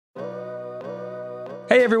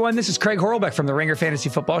Hey everyone, this is Craig Horlbeck from the Ringer Fantasy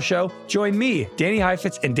Football Show. Join me, Danny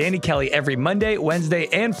Heifetz, and Danny Kelly every Monday, Wednesday,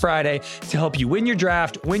 and Friday to help you win your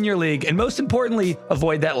draft, win your league, and most importantly,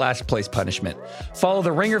 avoid that last place punishment. Follow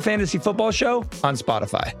the Ringer Fantasy Football Show on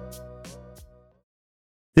Spotify.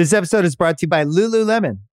 This episode is brought to you by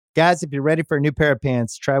Lululemon. Guys, if you're ready for a new pair of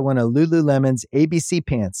pants, try one of Lululemon's ABC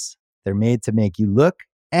pants. They're made to make you look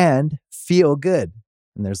and feel good.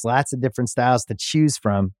 And there's lots of different styles to choose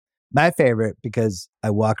from. My favorite, because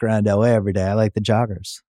I walk around LA every day, I like the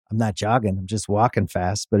joggers. I'm not jogging, I'm just walking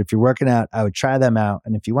fast. But if you're working out, I would try them out.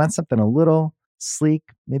 And if you want something a little sleek,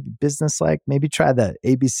 maybe business-like, maybe try the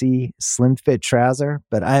ABC Slim Fit trouser.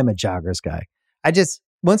 But I am a joggers guy.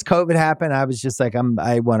 Once COVID happened, I was just like,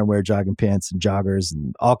 I want to wear jogging pants and joggers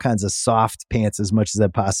and all kinds of soft pants as much as I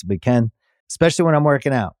possibly can, especially when I'm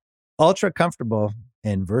working out. Ultra comfortable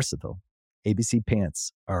and versatile. ABC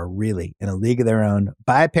pants are really in a league of their own.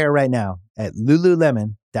 Buy a pair right now at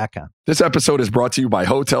Lululemon.com. This episode is brought to you by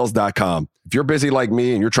Hotels.com. If you're busy like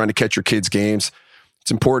me and you're trying to catch your kids' games, it's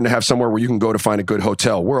important to have somewhere where you can go to find a good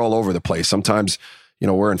hotel. We're all over the place. Sometimes,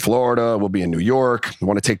 we're in Florida, we'll be in New York. We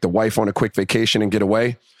want to take the wife on a quick vacation and get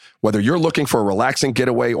away. Whether you're looking for a relaxing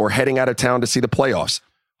getaway or heading out of town to see the playoffs,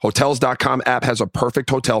 Hotels.com app has a perfect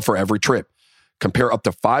hotel for every trip. Compare up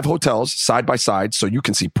to 5 hotels side by side so you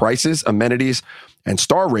can see prices, amenities, and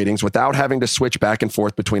star ratings without having to switch back and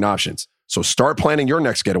forth between options. So start planning your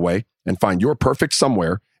next getaway and find your perfect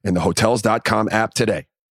somewhere in the Hotels.com app today.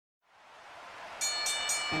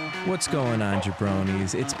 What's going on,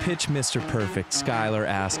 jabronis? It's Pitch Mr. Perfect, Skylar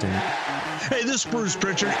Aston. Hey, this is Bruce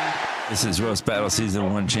Pritchard. This is Roast Battle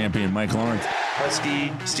Season 1 champion Mike Lawrence.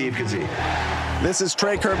 Husky Steve Kazee. This is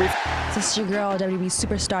Trey Kirby. This is your girl, WWE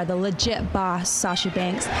superstar, the legit boss, Sasha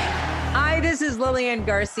Banks. Hi, this is Lillian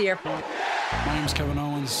Garcia. My name's Kevin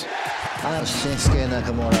Owens. I'm Shinsuke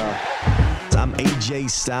Nakamura. I'm AJ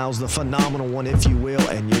Styles, the phenomenal one, if you will,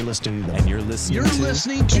 and you're listening to. You are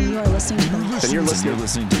listening to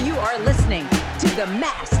the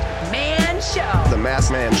Masked Man Show. The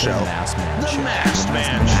Masked Man Show. The Masked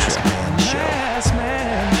Man Show.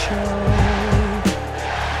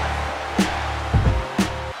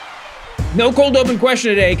 No cold open question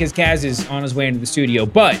today because Kaz is on his way into the studio,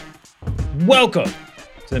 but welcome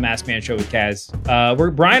to the Masked Man Show with Kaz.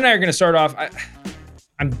 Brian and I are going to start off.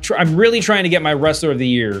 I'm really trying to get my Wrestler of the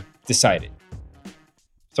Year decided.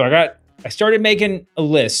 So I started making a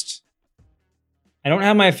list. I don't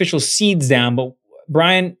have my official seeds down, but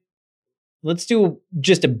Brian, let's do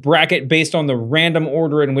just a bracket based on the random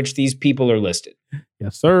order in which these people are listed.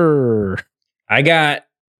 Yes, sir. I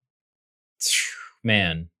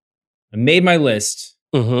made my list.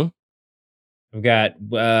 Mm-hmm. I've got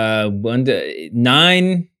a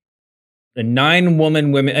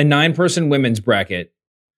 9-person women's bracket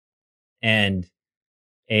and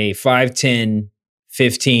a 5, 10,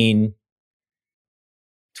 15,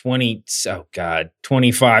 20,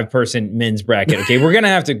 25-person men's bracket. Okay, we're going to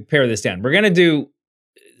have to pare this down. We're going to do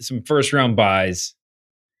some first-round buys.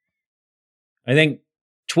 I think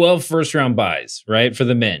 12 first-round buys, right, for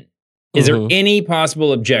the men. Is there any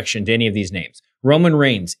possible objection to any of these names? Roman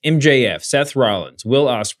Reigns, MJF, Seth Rollins, Will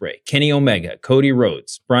Ospreay, Kenny Omega, Cody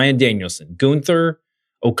Rhodes, Bryan Danielson, Gunther,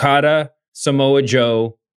 Okada, Samoa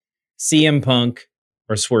Joe, CM Punk,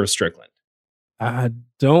 or Swerve Strickland? I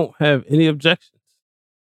don't have any objections.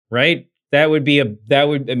 Right? That could be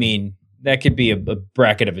a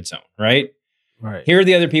bracket of its own, right? Right. Here are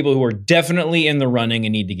the other people who are definitely in the running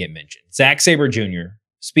and need to get mentioned. Zack Sabre Jr.,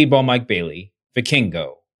 Speedball Mike Bailey,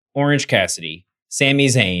 Vikingo, Orange Cassidy, Sami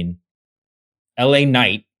Zayn, LA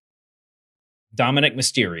Knight, Dominic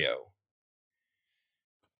Mysterio.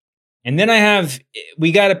 And then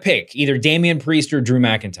we got to pick either Damian Priest or Drew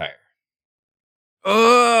McIntyre.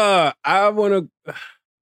 I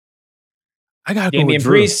gotta Damian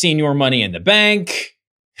Priest, Senior Money in the Bank.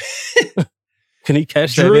 Can he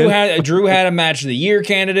catch Drew that? Drew had a Match of the Year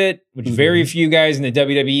candidate, which very few guys in the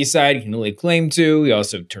WWE side can really claim to. He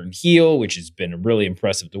also turned heel, which has been really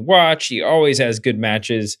impressive to watch. He always has good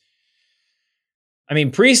matches. I mean,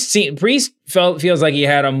 Priest feels like he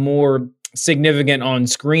had a more significant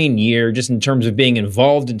on-screen year just in terms of being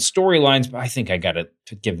involved in storylines, but I think I got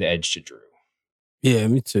to give the edge to Drew. Yeah,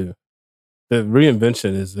 me too. The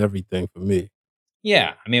reinvention is everything for me.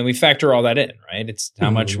 Yeah, I mean, we factor all that in, right? It's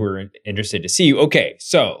how much we're interested to see you. Okay,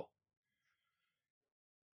 so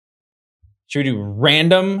should we do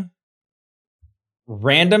random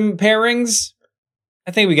pairings?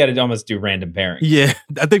 I think we got to almost do random pairings. Yeah,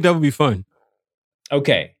 I think that would be fun.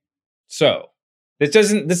 Okay, so this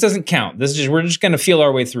doesn't count. We're just going to feel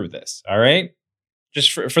our way through this. All right,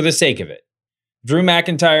 just for the sake of it. Drew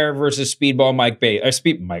McIntyre versus Speedball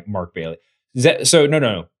Mark Bailey.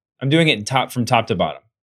 No. I'm doing it from top to bottom.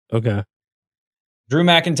 Okay. Drew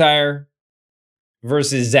McIntyre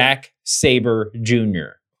versus Zack Sabre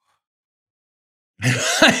Jr.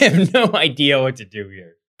 I have no idea what to do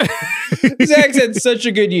here. Zack's had such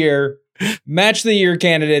a good year. Match of the year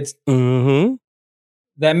candidates. Mm-hmm.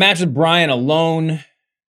 That match with Brian alone.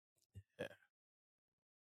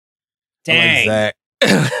 Dang. I like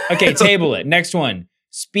Zach. Okay, table it. Next one.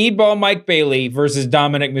 Speedball Mike Bailey versus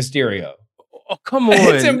Dominic Mysterio. Oh, come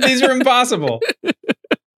on. These are impossible.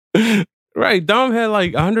 Right. Dom had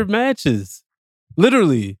like 100 matches.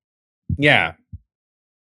 Literally. Yeah.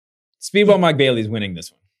 Speedball Mike Bailey's winning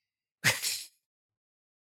this one.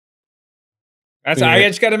 I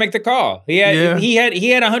just got to make the call. He had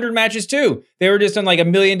 100 matches too. They were just on like a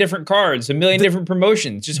million different cards, a million different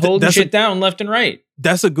promotions, just holding shit down left and right.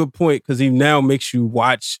 That's a good point because he now makes you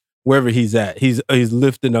watch wherever he's at. He's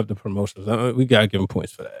lifting up the promotions. We gotta give him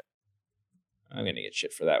points for that. I'm gonna get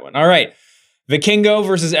shit for that one. All right, Vikingo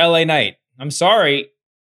versus LA Knight. I'm sorry,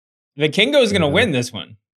 Vikingo's gonna win this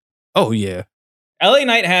one. Oh yeah, LA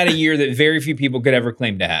Knight had a year that very few people could ever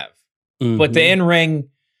claim to have, but the in ring.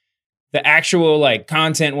 The actual, like,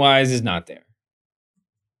 content-wise is not there.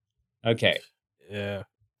 Okay. Yeah.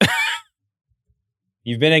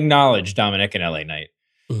 You've been acknowledged, Dominic and LA Knight.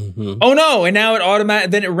 Mm-hmm. Oh, no. And now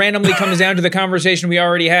it randomly comes down to the conversation we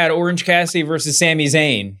already had, Orange Cassidy versus Sami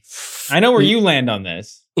Zayn. I know where you land on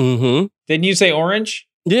this. Mm-hmm. Didn't you say Orange?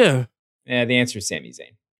 Yeah. Yeah, the answer is Sami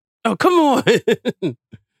Zayn. Oh, come on.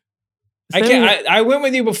 I went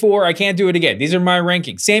with you before. I can't do it again. These are my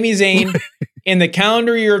rankings. Sami Zayn in the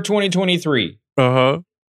calendar year of 2023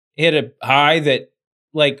 hit a high that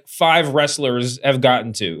like 5 wrestlers have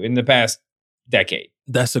gotten to in the past decade.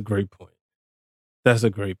 That's a great point.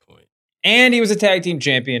 And he was a tag team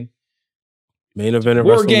champion. Main event of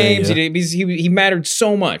War Games. He mattered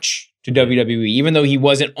so much to WWE, even though he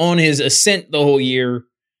wasn't on his ascent the whole year.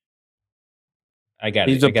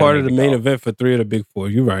 He's a part of the main event for 3 of the big 4.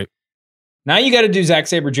 You're right. Now you got to do Zack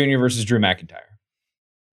Sabre Jr. versus Drew McIntyre.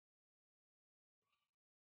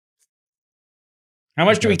 How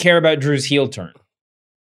much do we care about Drew's heel turn?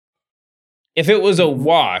 If it was a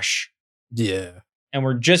wash, yeah, and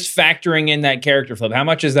we're just factoring in that character flip, how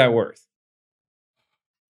much is that worth?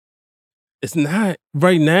 It's not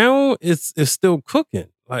right now. It's still cooking.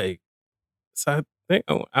 Like, so I think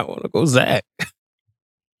I want to go Zach.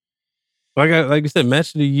 Like you said,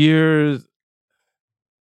 match of the year.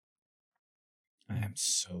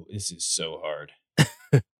 This is so hard.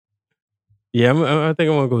 Yeah, I think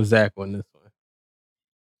I'm gonna go Zach on this one.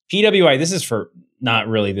 PWI. This is for not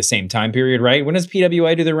really the same time period, right? When does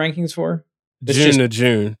PWI do their rankings for? June to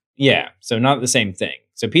June. Yeah, so not the same thing.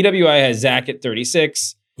 So PWI has Zach at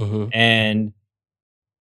 36 and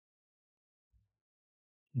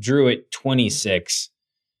Drew at 26.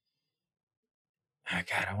 Oh,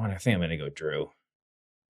 God, I think I'm going to go Drew.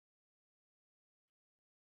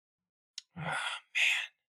 Oh, man.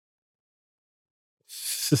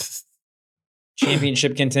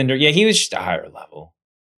 Championship contender. Yeah, he was just a higher level.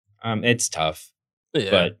 It's tough. Yeah.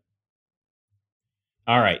 But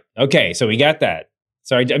all right. Okay, so we got that.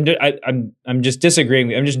 Sorry, I'm just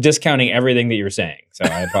disagreeing. I'm just discounting everything that you're saying. So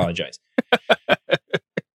I apologize.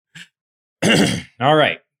 All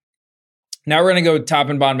right. Now we're going to go top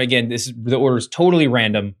and bottom again. The order is totally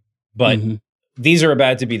random, but these are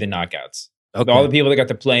about to be the knockouts. Okay. All the people that got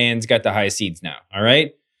the play-ins got the high seeds now. All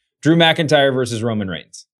right. Drew McIntyre versus Roman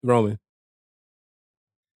Reigns. Roman.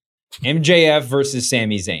 MJF versus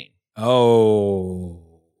Sami Zayn. Oh.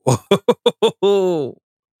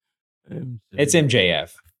 It's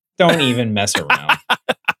MJF. Don't even mess around.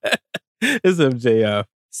 It's MJF.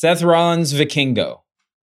 Seth Rollins, Vikingo.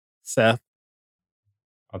 Seth.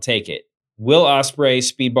 I'll take it. Will Ospreay,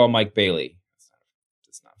 Speedball Mike Bailey.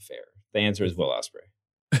 That's not fair. The answer is Will Ospreay.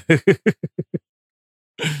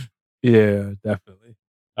 Yeah, definitely.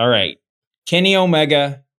 All right. Kenny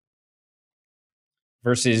Omega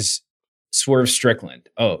versus Swerve Strickland.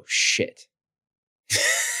 Oh, shit.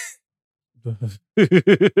 I'm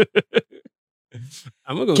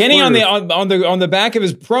gonna go Kenny Swerve. on the back of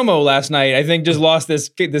his promo last night, I think just lost this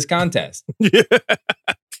contest. Yeah.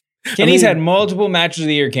 Kenny's had multiple matches of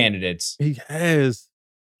the year candidates. He has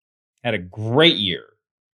had a great year,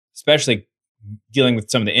 especially dealing with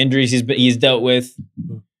some of the injuries he's dealt with.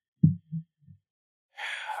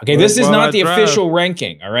 Okay, this is not the official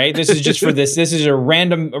ranking. All right, this is just for this. This is a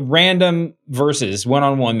random versus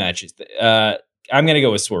one-on-one matches. I'm gonna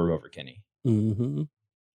go with Swerve over Kenny. Mm-hmm.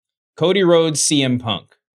 Cody Rhodes, CM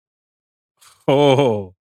Punk.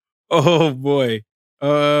 Oh boy.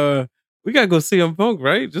 We gotta go see CM Punk,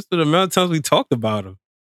 right? Just for the amount of times we talked about him.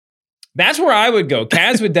 That's where I would go.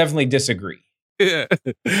 Kaz would definitely disagree. Yeah.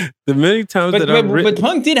 The many times but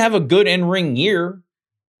Punk did have a good in-ring year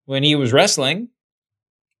when he was wrestling.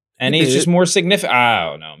 And he's just more significant. I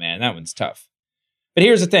don't know, man. That one's tough. But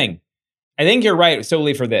here's the thing. I think you're right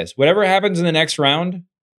solely for this. Whatever happens in the next round,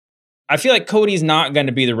 I feel like Cody's not going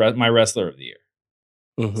to be my wrestler of the year.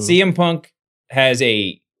 Mm-hmm. CM Punk has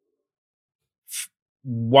a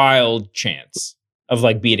wild chance of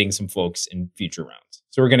like beating some folks in future rounds.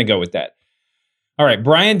 So we're going to go with that. All right.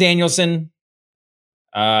 Bryan Danielson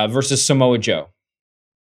versus Samoa Joe.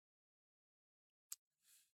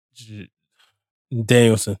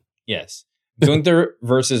 Danielson. Yes. Gunther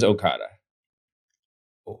versus Okada.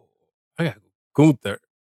 Oh, I got Gunther.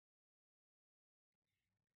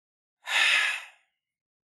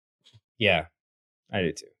 Yeah, I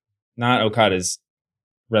do too. Not Okada's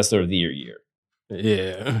wrestler of the year.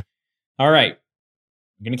 Yeah. All right.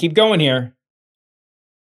 I'm going to keep going here.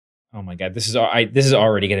 Oh my God. This is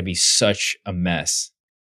already going to be such a mess.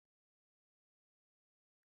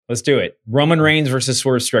 Let's do it. Roman Reigns versus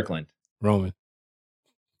Swerve Strickland. Roman.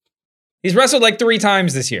 He's wrestled like 3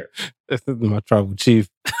 times this year. This is my tribal chief.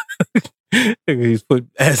 He's put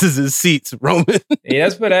asses in seats, Roman. He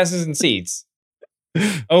does put asses in seats.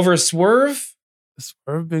 Over Swerve?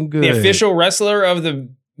 Swerve been good. The official wrestler of the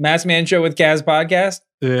Masked Man Show with Kaz podcast?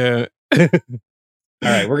 Yeah. All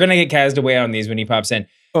right, we're going to get Kaz to weigh on these when he pops in.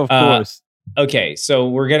 Of course. Okay, so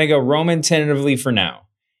we're going to go Roman tentatively for now.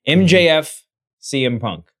 MJF, CM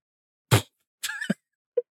Punk.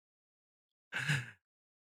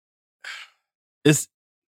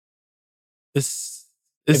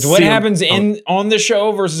 It's what happens on the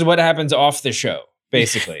show versus what happens off the show,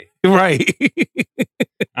 basically. Right.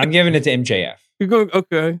 I'm giving it to MJF. You're going,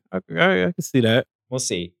 okay. I can see that. We'll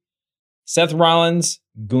see. Seth Rollins,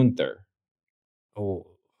 Gunther. Oh.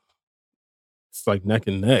 It's like neck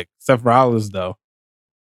and neck. Seth Rollins, though.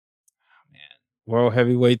 Oh, man. World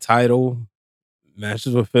heavyweight title.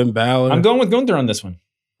 Matches with Finn Balor. I'm going with Gunther on this one.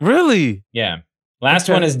 Really? Yeah. Last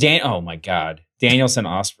one is oh my God. Danielson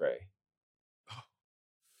Ospreay.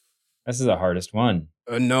 This is the hardest one.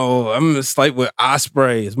 No, I'm a slight with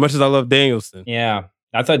Ospreay as much as I love Danielson. Yeah.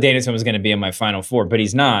 I thought Danielson was going to be in my final 4, but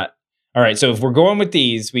he's not. All right. So if we're going with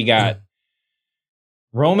these, we got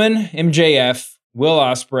Roman, MJF, Will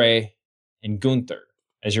Ospreay, and Gunther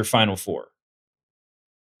as your final 4.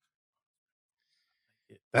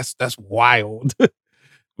 That's wild.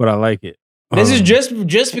 But I like it. This is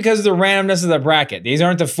just because of the randomness of the bracket. These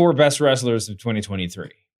aren't the 4 best wrestlers of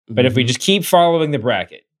 2023. But if we just keep following the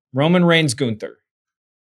bracket, Roman Reigns, Gunther.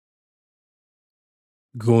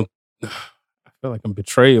 I feel like I'm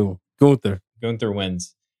betrayal. Gunther. Gunther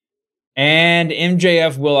wins. And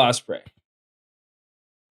MJF, Will Ospreay.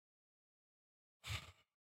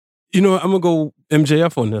 You know what? I'm going to go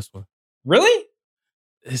MJF on this one. Really?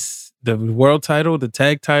 It's the world title, the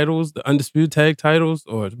tag titles, the undisputed tag titles,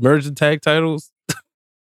 or merged tag titles.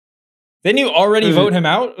 Didn't you already vote him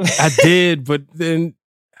out? I did, but then,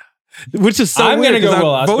 which is so I'm weird. I'm going to go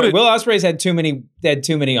Will Ospreay. Voted. Will Ospreay's had too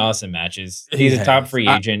many awesome matches. He's a top free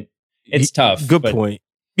agent. It's tough. Good point.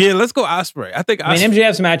 Yeah, let's go Ospreay. I think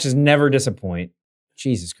MJF's matches never disappoint.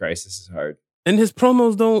 Jesus Christ, this is hard. And his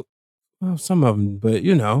promos don't, well, some of them, but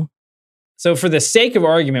you know. So for the sake of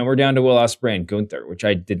argument, we're down to Will Ospreay and Gunther, which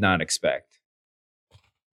I did not expect. I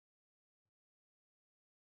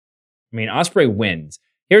mean, Ospreay wins.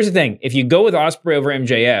 Here's the thing. If you go with Ospreay over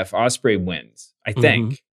MJF, Ospreay wins, I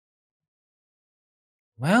think.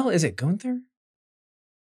 Mm-hmm. Well, is it Gunther?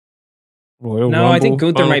 Royal no, Rumble, I think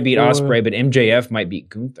Gunther might beat Ospreay, but MJF might beat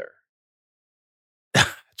Gunther.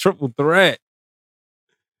 Triple threat.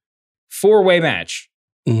 4-way match.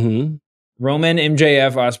 Mm-hmm. Roman,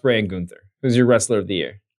 MJF, Ospreay, and Gunther. Who's your wrestler of the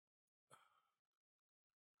year?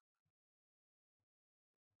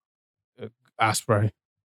 Ospreay.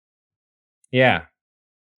 Yeah.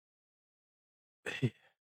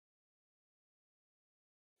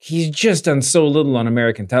 He's just done so little on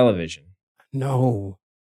American television. No.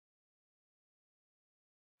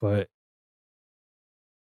 But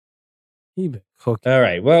he been cooking. All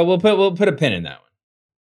right. Well, we'll put a pin in that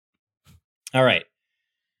one. All right.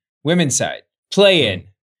 Women's side. Play in.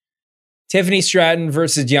 Tiffany Stratton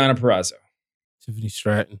versus Deonna Purrazzo. Tiffany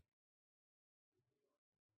Stratton.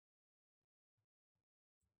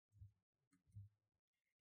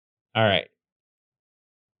 All right.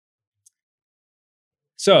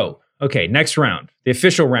 So, okay, next round. The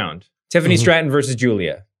official round. Tiffany Stratton versus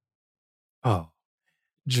Julia. Oh,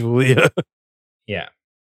 Julia. Yeah.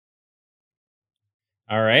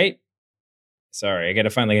 All right. Sorry, I got to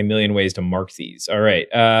find like a million ways to mark these. All right.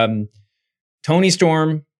 Tony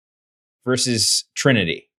Storm versus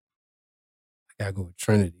Trinity. I gotta go with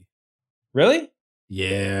Trinity. Really?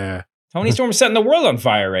 Yeah. Tony Storm's setting the world on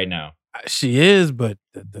fire right now. She is, but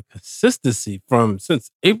the consistency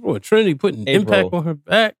since April of Trinity putting impact on her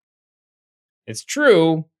back. It's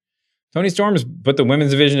true. Tony Storm's put the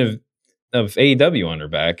women's division of AEW on her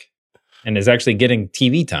back and is actually getting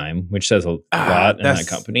TV time, which says a lot in that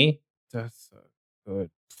company. That's a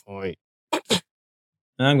good point.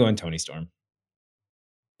 I'm going Tony Storm.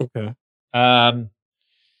 Okay.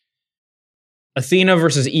 Athena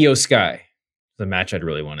versus Io Sky. The match I'd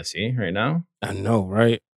really want to see right now. I know,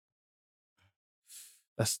 right?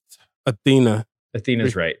 That's Athena.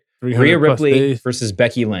 Athena's right. Rhea Ripley versus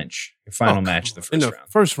Becky Lynch. Your final match of the first round.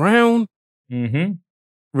 First round? Mm-hmm.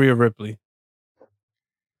 Rhea Ripley.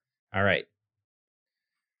 All right.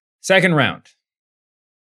 Second round.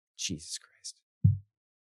 Jesus Christ.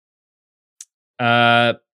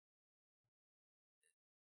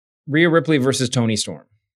 Rhea Ripley versus Tony Storm.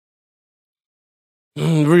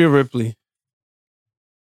 Rhea Ripley.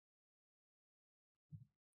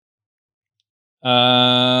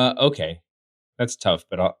 Okay. That's tough,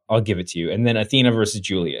 but I'll give it to you. And then Athena versus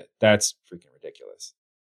Julia. That's freaking ridiculous.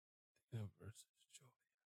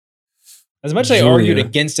 As much as I argued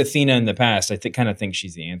against Athena in the past, I kind of think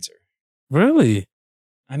she's the answer. Really?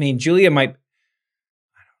 I mean, Julia might...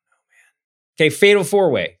 I don't know, man. Okay, fatal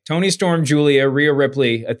four-way. Tony Storm, Julia, Rhea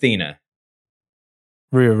Ripley, Athena.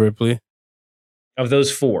 Rhea Ripley. Of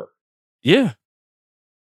those four. Yeah.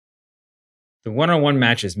 The one-on-one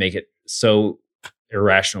matches make it so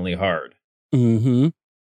irrationally hard. Mm-hmm.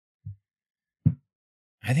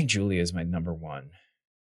 I think Julia is my number one.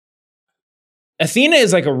 Athena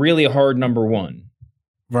is like a really hard number one.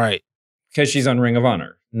 Right. Because she's on Ring of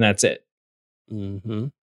Honor, and that's it. Mm-hmm.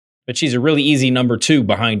 But she's a really easy number two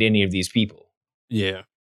behind any of these people. Yeah.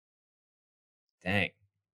 Dang.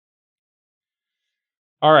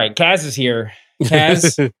 All right, Kaz is here.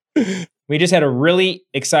 Kaz, we just had a really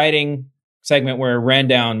exciting segment where I ran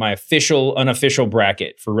down my unofficial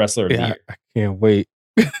bracket for Wrestler of the Year. I can't wait.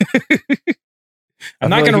 I'm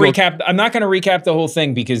not going to recap the whole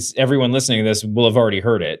thing because everyone listening to this will have already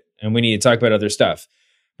heard it, and we need to talk about other stuff.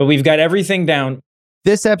 But we've got everything down.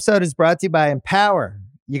 This episode is brought to you by Empower.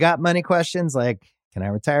 You got money questions like, can I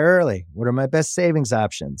retire early? What are my best savings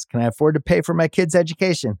options? Can I afford to pay for my kids'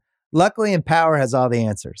 education? Luckily, Empower has all the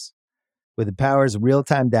answers. With Empower's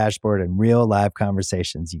real-time dashboard and real live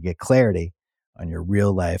conversations, you get clarity on your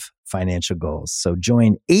real-life financial goals. So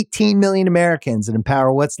join 18 million Americans and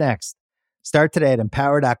empower what's next. Start today at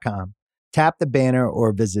empower.com. Tap the banner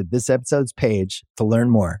or visit this episode's page to learn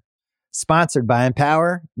more. Sponsored by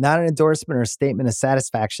Empower, not an endorsement or a statement of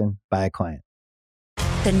satisfaction by a client.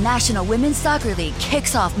 The National Women's Soccer League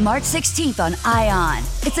kicks off March 16th on ION.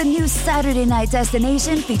 It's a new Saturday night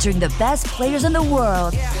destination featuring the best players in the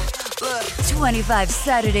world. 25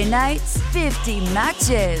 Saturday nights, 50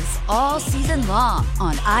 matches, all season long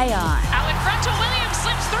on ION. Out in front to Williams,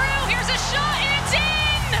 slips through, here's a shot, it's in!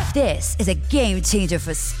 This is a game changer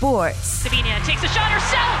for sports. Sabina takes a shot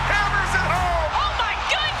herself, hammers it home! Oh my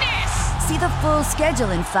goodness! See the full schedule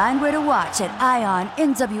and find where to watch at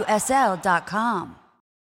IONNWSL.com.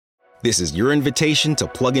 This is your invitation to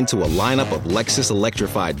plug into a lineup of Lexus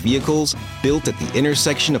electrified vehicles built at the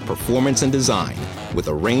intersection of performance and design, with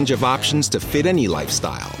a range of options to fit any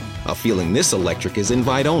lifestyle. A feeling this electric is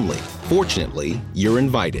invite only. Fortunately, you're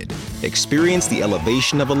invited. Experience the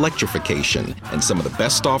elevation of electrification and some of the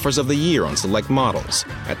best offers of the year on select models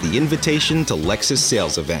at the Invitation to Lexus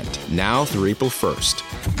sales event, now through April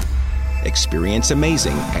 1st. Experience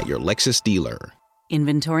amazing at your Lexus dealer.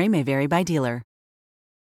 Inventory may vary by dealer.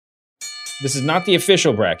 This is not the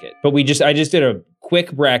official bracket, but I just did a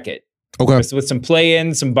quick bracket. Okay. With some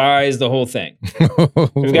play-ins, some buys, the whole thing.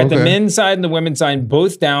 We've got the men's side and the women's side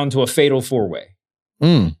both down to a fatal four-way.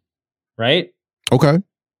 Right? Okay.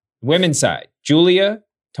 Women's side, Julia,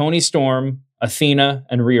 Tony Storm, Athena,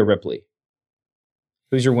 and Rhea Ripley.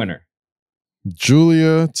 Who's your winner?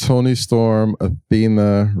 Julia, Tony Storm,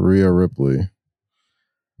 Athena, Rhea Ripley.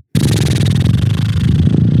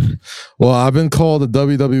 Well, I've been called a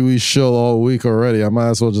WWE show all week already. I might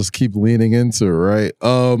as well just keep leaning into it, right?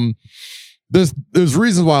 There's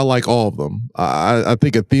reasons why I like all of them. I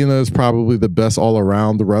think Athena is probably the best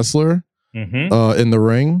all-around wrestler in the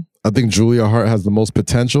ring. I think Julia Hart has the most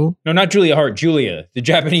potential. No, not Julia Hart. Julia, the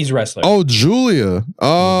Japanese wrestler. Oh, Julia.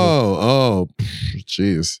 Oh,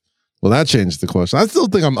 jeez. Well, that changed the question. I still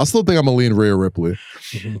think I'm gonna lean Rhea Ripley.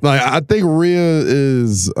 Like I think Rhea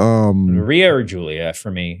is Rhea or Julia for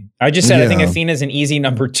me. I just said I think Athena's an easy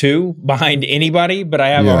number 2 behind anybody, but I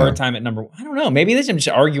have a hard time at number 1. I don't know. Maybe I'm just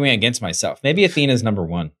arguing against myself. Maybe Athena's number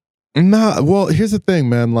 1. Nah, well, here's the thing,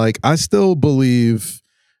 man. Like I still believe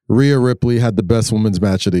Rhea Ripley had the best women's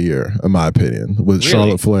match of the year, in my opinion, with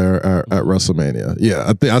Charlotte Flair at WrestleMania.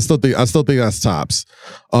 Yeah, I still think that's tops.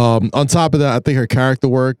 On top of that, I think her character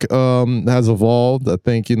work has evolved. I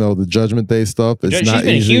think the Judgment Day stuff. She's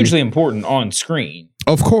been hugely important on screen,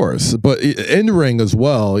 of course, but in ring as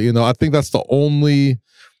well. I think that's the only.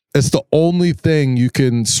 It's the only thing you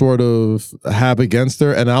can sort of have against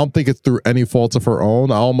her. And I don't think it's through any fault of her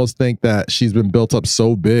own. I almost think that she's been built up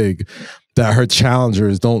so big that her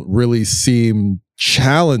challengers don't really seem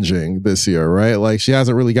challenging this year, right? Like she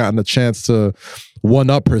hasn't really gotten a chance to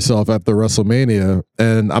one-up herself after WrestleMania.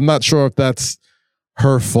 And I'm not sure if that's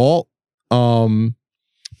her fault. But on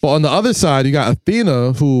the other side, you got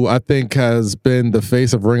Athena, who I think has been the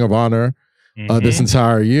face of Ring of Honor this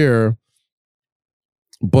entire year.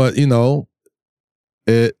 But,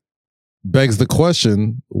 it begs the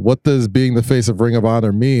question, what does being the face of Ring of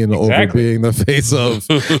Honor mean over being the face of,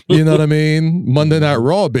 you know what I mean? Monday Night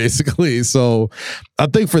Raw, basically. So I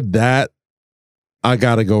think for that, I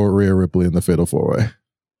got to go with Rhea Ripley in the Fatal 4-Way.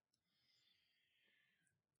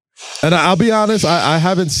 And I'll be honest, I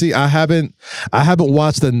haven't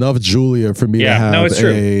watched enough Julia for me to have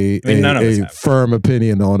a firm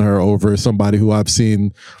opinion on her over somebody who I've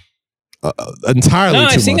seen entirely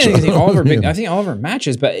too much. I think all of her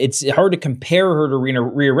matches, but it's hard to compare her to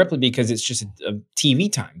Rhea Ripley because it's just a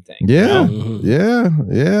TV time thing. Yeah,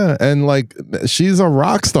 yeah, and like she's a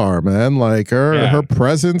rock star, man. Like her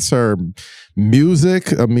presence, her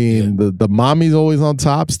music. I mean, the mommy's always on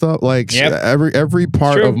top stuff. Like every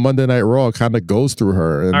part of Monday Night Raw kind of goes through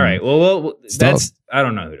her. All right, well, that's I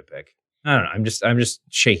don't know who to pick. I don't know. I'm just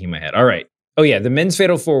shaking my head. All right. Oh yeah, the men's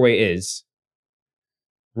Fatal 4-Way is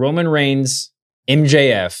Roman Reigns,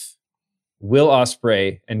 MJF, Will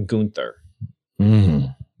Ospreay, and Gunther.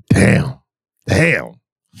 Damn.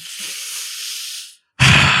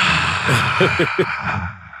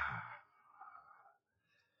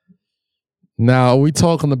 Now, are we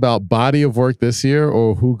talking about body of work this year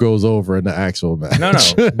or who goes over in the actual match?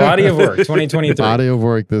 No. Body of work, 2023. Body of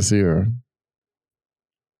work this year.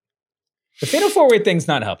 The Fatal 4-Way thing's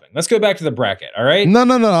not helping. Let's go back to the bracket, all right? No.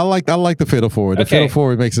 I like the Fatal 4-Way. The Fatal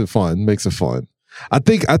 4-Way makes it fun. I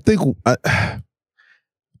think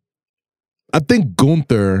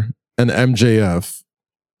Gunther and MJF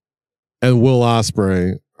and Will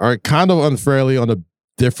Ospreay are kind of unfairly on a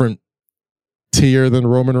different tier than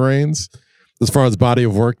Roman Reigns as far as body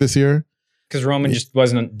of work this year. Because Roman just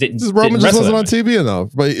wasn't on TV enough.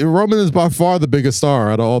 But Roman is by far the biggest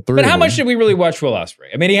star out of all three. But how much did we really watch Will Ospreay?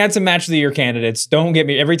 I mean, he had some Match of the Year candidates. Don't get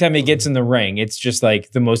me. Every time he gets in the ring, it's just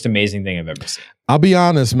like the most amazing thing I've ever seen. I'll be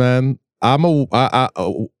honest, man. I've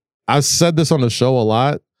said this on the show a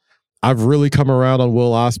lot. I've really come around on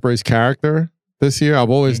Will Ospreay's character this year. I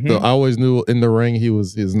always knew in the ring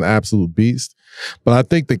he's an absolute beast. But I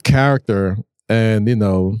think the character and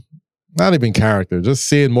not even character, just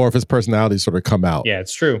seeing more of his personality sort of come out. Yeah,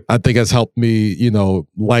 it's true. I think has helped me,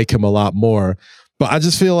 like him a lot more. But I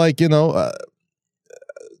just feel like, to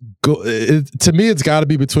me, it's got to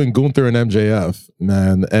be between Gunther and MJF,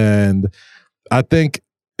 man. And I think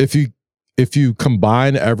if you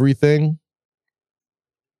combine everything,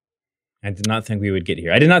 I did not think we would get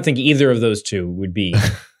here. I did not think either of those two would be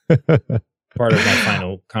part of my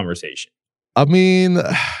final conversation. I mean,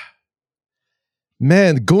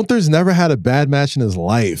 man, Gunther's never had a bad match in his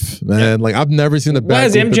life, man. Yeah. Like I've never seen a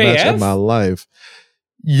bad Gunther match in my life.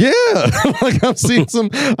 Yeah, like I've seen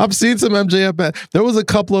some MJF. There was a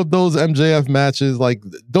couple of those MJF matches. Like,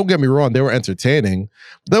 don't get me wrong, they were entertaining.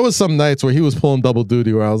 There was some nights where he was pulling double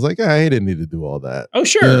duty where I was like, he didn't need to do all that. Oh,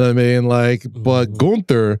 sure. You know what I mean? Like, but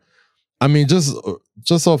Gunther, I mean, just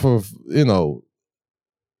off of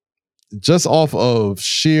just off of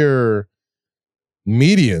sheer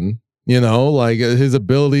median. Like his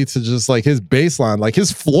ability to just like his baseline, like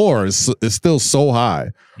his floor is still so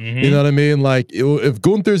high. Mm-hmm. You know what I mean? Like if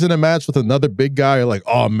Gunther's in a match with another big guy, you're like,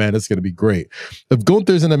 oh man, it's going to be great. If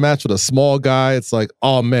Gunther's in a match with a small guy, it's like,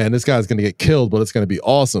 oh man, this guy's going to get killed, but it's going to be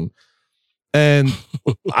awesome. And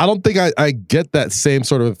I don't think I get that same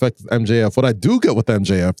sort of effect with MJF. What I do get with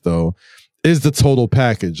MJF though is the total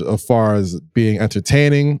package as far as being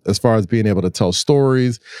entertaining, as far as being able to tell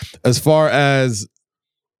stories, as far as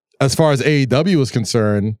AEW is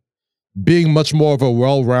concerned, being much more of a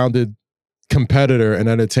well-rounded competitor and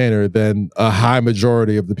entertainer than a high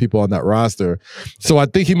majority of the people on that roster. So I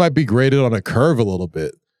think he might be graded on a curve a little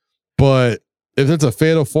bit. But if it's a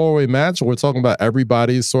fatal 4-way match, we're talking about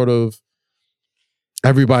everybody's sort of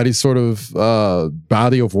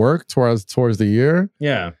body of work towards the year.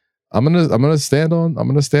 Yeah. I'm gonna stand on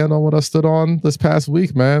what I stood on this past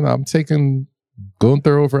week, man. I'm taking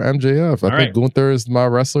Gunther over MJF. I think Gunther is my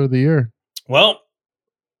wrestler of the year. Well,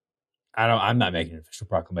 I'm not making an official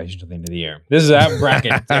proclamation until the end of the year. That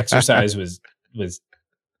bracket exercise was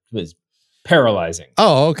paralyzing.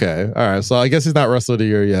 Oh, okay. All right. So I guess he's not wrestler of the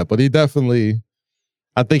year yet, but he definitely,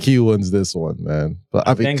 I think he wins this one, man. But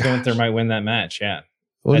I think Gunther might win that match. Yeah.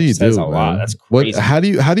 What do you do? That's a lot. That's crazy. How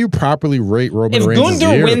do you properly rate Roman Reigns? If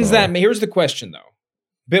Gunther wins that, here's the question though.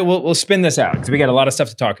 But we'll spin this out because we got a lot of stuff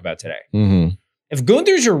to talk about today. Mm-hmm. If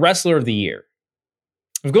Gunther's your wrestler of the year,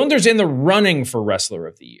 if Gunther's in the running for wrestler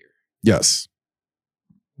of the year, yes.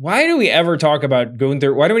 Why do we ever talk about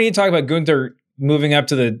Gunther? Why do we need to talk about Gunther moving up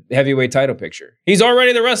to the heavyweight title picture? He's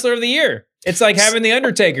already the wrestler of the year. It's like having the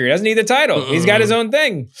Undertaker. He doesn't need the title. He's got his own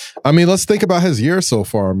thing. I mean, let's think about his year so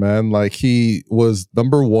far, man. Like, he was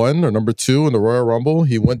number 1 or number 2 in the Royal Rumble.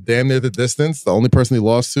 He went damn near the distance. The only person he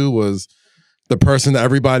lost to was the person that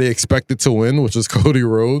everybody expected to win, which was Cody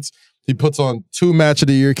Rhodes. He puts on 2 match of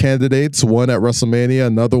the year candidates, one at WrestleMania,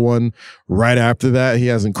 another one right after that. He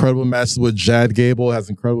has incredible matches with Chad Gable, has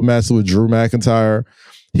incredible matches with Drew McIntyre.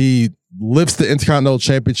 He lifts the Intercontinental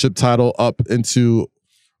Championship title up into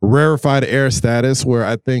rarefied air status, where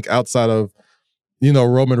I think outside of,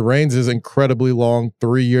 Roman Reigns' incredibly long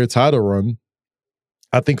 3-year title run,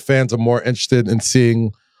 I think fans are more interested in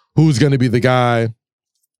seeing who's going to be the guy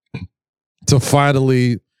to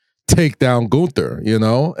finally take down Gunther, and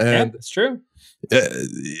yeah, it's true.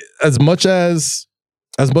 As much as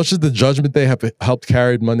the judgment they have helped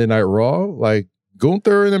carry Monday Night Raw, like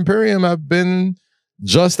Gunther and Imperium have been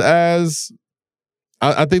just as,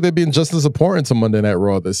 I think they've been just as important to Monday Night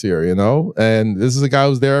Raw this year, and this is a guy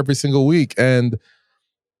who's there every single week. And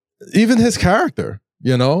even his character,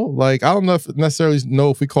 like, I don't necessarily know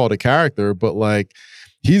if we call it a character, but like,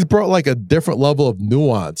 he's brought like a different level of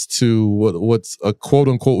nuance to what's a quote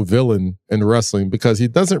unquote villain in wrestling, because he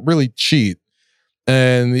doesn't really cheat.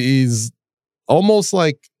 And he's almost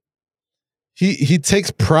like he takes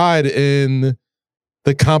pride in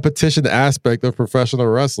the competition aspect of professional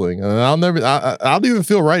wrestling. And I don't even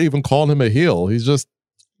feel right even calling him a heel. He's just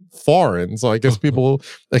foreign. So I guess people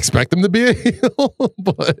expect him to be a heel,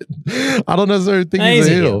 but I don't necessarily think he's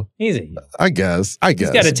a heel. He's a heel. I guess.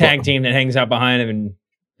 He's got a tag team that hangs out behind him and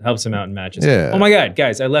helps him out in matches. Yeah. Oh my God,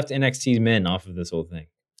 guys, I left NXT's men off of this whole thing.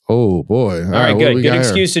 Oh boy. All right, good. Good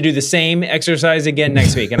excuse to do the same exercise again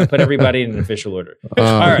next week. And I'll put everybody in an official order. All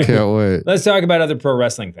right. Can't wait. Let's talk about other pro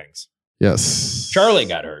wrestling things. Yes. Charlotte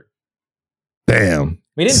got hurt. Damn.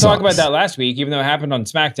 We didn't talk about that last week, even though it happened on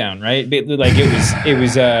SmackDown, right? Like it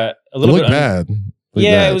was a little bit bad.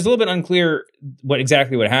 It was a little bit unclear what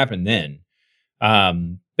happened then.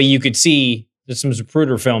 But you could see there's some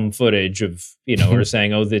Zapruder film footage of, her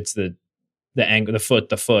saying, "Oh, that's the angle,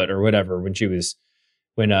 the foot, or whatever."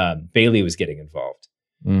 When Bailey was getting involved,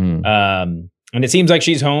 and it seems like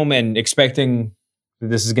she's home and expecting that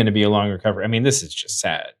this is going to be a long recovery. I mean, this is just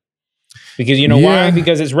sad. Because why?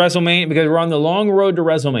 Because it's WrestleMania. Because we're on the long road to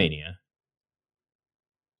WrestleMania.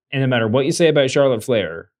 And no matter what you say about Charlotte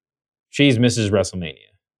Flair, she's Mrs. WrestleMania.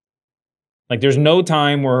 Like, there's no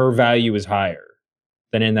time where her value is higher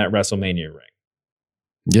than in that WrestleMania ring.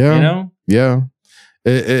 Yeah. Yeah.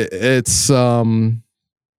 It's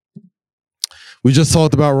we just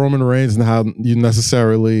talked about Roman Reigns and how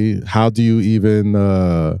do you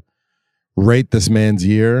even rate this man's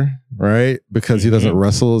year, right? Because he doesn't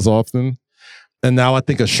wrestle as often. And now I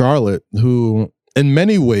think of Charlotte, who in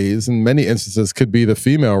many ways, in many instances, could be the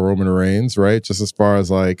female Roman Reigns, right? Just as far as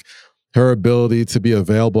like her ability to be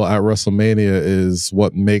available at WrestleMania is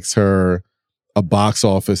what makes her a box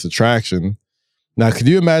office attraction. Now, could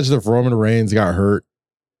you imagine if Roman Reigns got hurt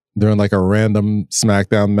during like a random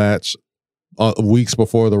SmackDown match weeks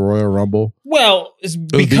before the Royal Rumble? Well,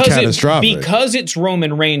 because it's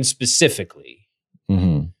Roman Reigns specifically,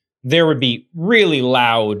 there would be really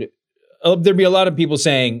loud. There'd be a lot of people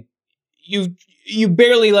saying, "You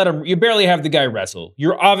barely have the guy wrestle.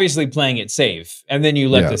 You're obviously playing it safe, and then you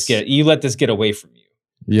let this get away from you."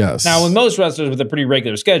 Yes. Now, with most wrestlers with a pretty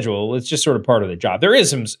regular schedule, it's just sort of part of the job. There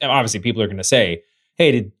is some, obviously, people are going to say,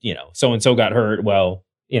 "Hey, did so and so got hurt?" Well,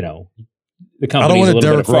 the company's I don't want to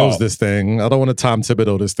Derrick Rose Rose this thing. I don't want to Tom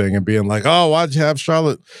Thibodeau this thing and being like, "Oh, why'd you have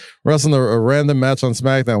Charlotte wrestling a random match on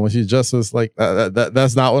SmackDown when she just was like?"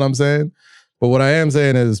 That's not what I'm saying. But what I am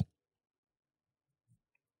saying is,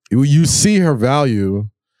 you see her value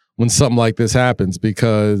when something like this happens,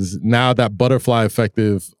 because now that butterfly effect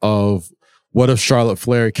of what if Charlotte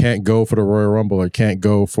Flair can't go for the Royal Rumble or can't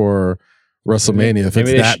go for WrestleMania if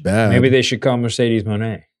it's that bad? Maybe they should call Mercedes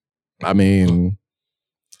Moné. I mean,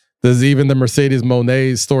 does even the Mercedes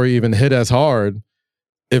Moné story even hit as hard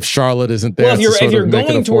if Charlotte isn't there? Well, if you're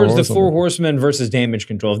going towards the Four Horsemen versus Damage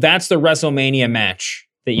Control, if that's the WrestleMania match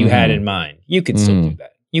that you had in mind, you can still do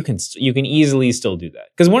that. You can easily still do that,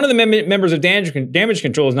 because one of the members of Damage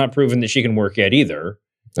Control has not proven that she can work yet either.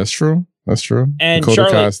 That's true. And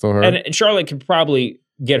Charlotte could probably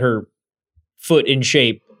get her foot in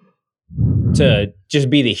shape to just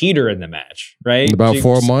be the heater in the match, right? In about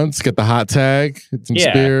 4 months, get the hot tag, hit some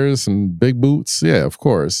spears, some big boots. Yeah, of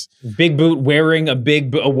course. Big boot wearing a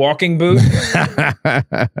walking boot.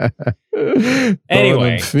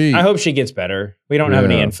 Anyway, I hope she gets better. We don't have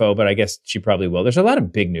any info, but I guess she probably will. There's a lot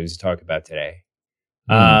of big news to talk about today.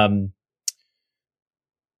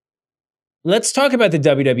 Let's talk about the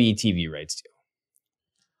WWE TV rights deal.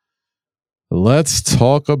 Let's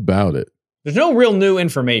talk about it. There's no real new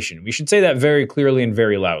information. We should say that very clearly and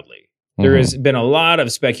very loudly. There has been a lot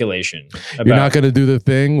of speculation. You're not going to do the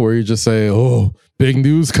thing where you just say, "Oh, big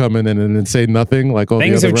news coming," and then say nothing like all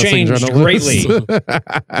things the other have wrestling changed journalists.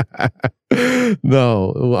 greatly.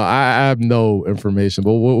 No, I have no information.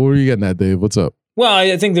 But what are you getting at, Dave? What's up? Well,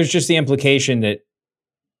 I think there's just the implication that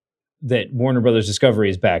Warner Brothers Discovery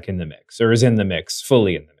is back in the mix, or is in the mix,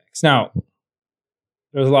 fully in the mix. Now,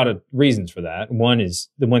 there's a lot of reasons for that. One is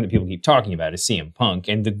the one that people keep talking about is CM Punk,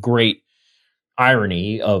 and the great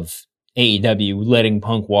irony of AEW letting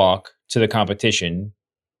Punk walk to the competition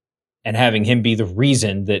and having him be the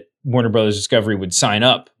reason that Warner Brothers Discovery would sign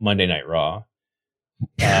up Monday Night Raw,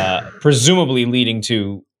 presumably leading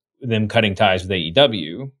to them cutting ties with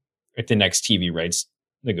AEW at the next TV rights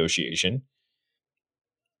negotiation.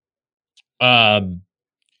 So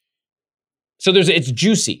it's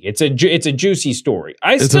juicy. It's a juicy story.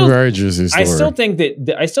 It's a very juicy story. I still think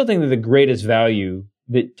that the greatest value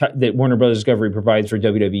that Warner Brothers Discovery provides for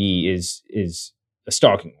WWE is a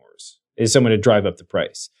stalking horse, is someone to drive up the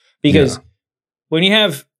price. Because when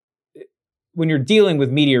you're dealing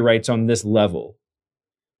with media rights on this level,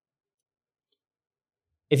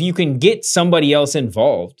 if you can get somebody else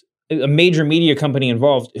involved, a major media company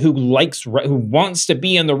involved who wants to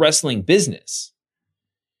be in the wrestling business,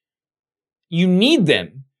 you need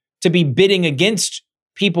them to be bidding against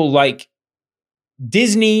people like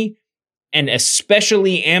Disney and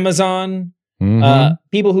especially Amazon,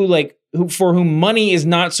 people for whom money is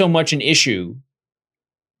not so much an issue,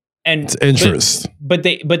 and it's interest.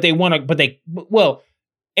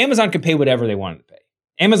 Amazon could pay whatever they wanted to pay.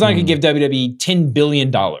 Amazon could give WWE $10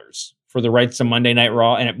 billion for the rights to Monday Night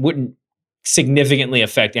Raw, and it wouldn't significantly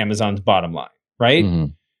affect Amazon's bottom line, right?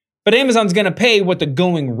 But Amazon's going to pay what the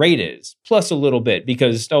going rate is, plus a little bit,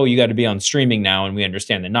 because, you got to be on streaming now, and we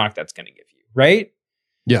understand the knock that's going to give you, right?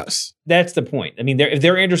 Yes. That's the point. I mean, if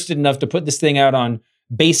they're interested enough to put this thing out on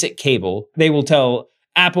basic cable, they will tell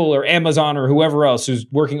Apple or Amazon or whoever else who's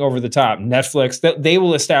working over the top, Netflix, they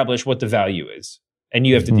will establish what the value is, and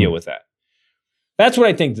you have to deal with that. That's what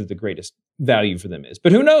I think that the greatest value for them is.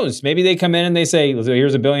 But who knows? Maybe they come in and they say,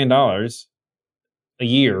 here's $1 billion a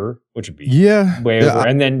year, which would be way over.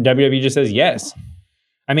 And then WWE just says yes.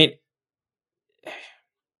 I mean,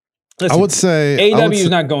 listen, I would say AEW is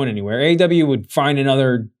not going anywhere. AEW would find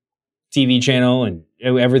another TV channel and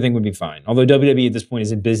everything would be fine. Although WWE at this point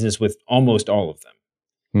is in business with almost all of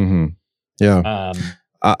them. Yeah.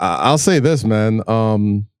 I'll say this, man.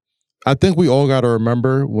 I think we all got to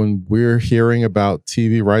remember when we're hearing about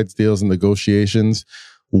TV rights deals and negotiations,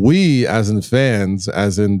 we as in fans,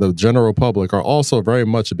 as in the general public, are also very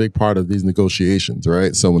much a big part of these negotiations,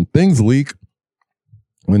 right? So when things leak,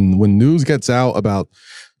 when news gets out about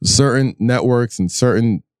certain networks and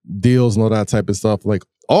certain deals and all that type of stuff, like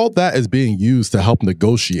all that is being used to help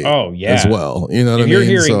negotiate as well. You know what I mean? If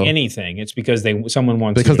you're hearing anything, it's because someone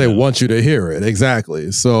wants because they want you to hear it.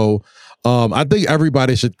 Exactly. So I think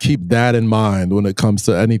everybody should keep that in mind when it comes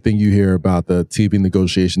to anything you hear about the TV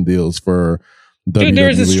negotiation deals for WWE. Dude,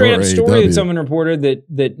 there's a straight up story AEW. that someone reported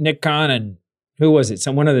that Nick Khan and who was it?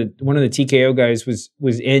 One of the TKO guys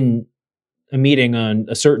was in a meeting on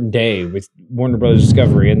a certain day with Warner Brothers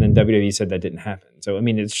Discovery, and then WWE said that didn't happen. So I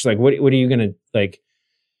mean, it's just like, what are you gonna like?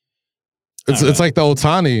 It's like the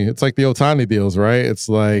Otani. It's like the Otani deals, right? It's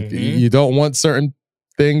like you don't want certain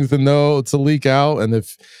things to leak out, and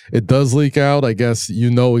if it does leak out, I guess you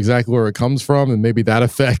know exactly where it comes from, and maybe that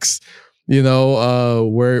affects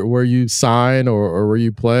where you sign or where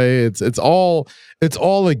you play. It's all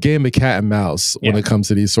a game of cat and mouse when it comes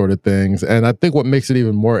to these sort of things. And I think what makes it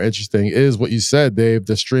even more interesting is what you said, Dave,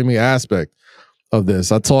 the streaming aspect of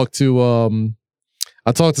this. I talked to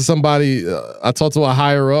somebody, I talked to a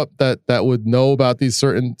higher up that would know about these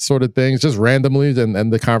certain sort of things just randomly,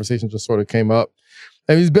 and the conversation just sort of came up.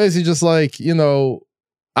 And he's basically just like,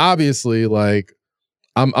 obviously, like,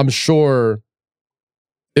 I'm sure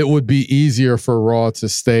it would be easier for Raw to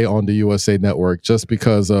stay on the USA Network just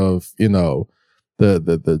because of,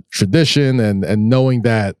 the tradition and knowing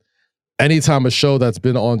that anytime a show that's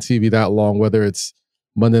been on TV that long, whether it's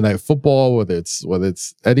Monday Night Football, whether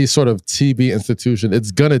it's any sort of TV institution,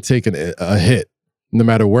 it's gonna take a hit no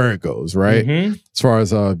matter where it goes, right? Mm-hmm. As far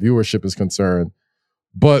as viewership is concerned.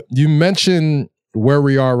 But you mentioned where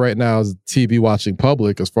we are right now as TV watching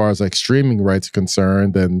public, as far as like streaming rights are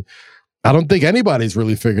concerned, and I don't think anybody's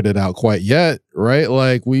really figured it out quite yet, right?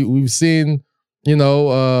 Like we've seen,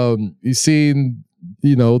 you've seen,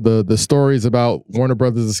 the stories about Warner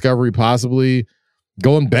Brothers Discovery possibly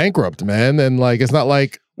going bankrupt, man. And like, it's not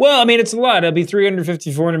like, well, I mean, it's a lot. It'll be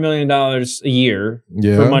 $350-400 million a year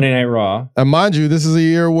for Monday Night Raw. And mind you, this is a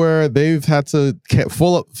year where they've had to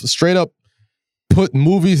straight up put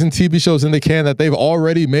movies and TV shows in the can that they've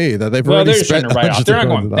already made, that they've already spent. They're not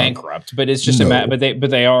going bankrupt, but it's just but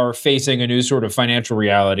they are facing a new sort of financial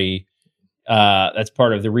reality that's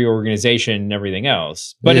part of the reorganization and everything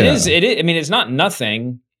else. But it is. I mean, it's not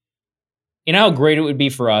nothing. You know how great it would be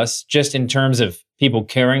for us, just in terms of people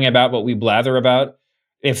caring about what we blather about,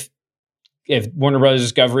 if Warner Brothers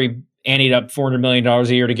Discovery anteed up $400 million a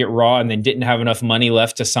year to get Raw and then didn't have enough money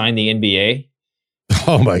left to sign the NBA.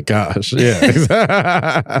 Oh my gosh. Yeah.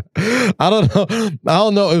 I don't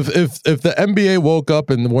know if the NBA woke up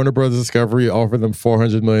and Warner Brothers Discovery offered them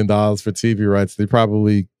 $400 million for TV rights, they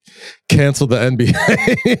probably canceled the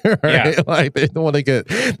NBA. Right? Yeah. Like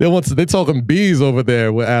they're talking bees over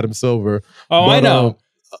there with Adam Silver. Oh, but, I know.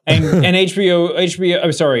 And HBO,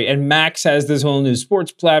 I'm sorry, and Max has this whole new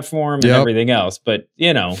sports platform and everything else. But they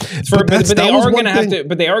are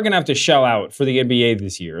gonna have to shell out for the NBA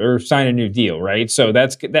this year or sign a new deal, right? So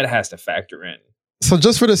that has to factor in. So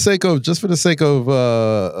just for the sake of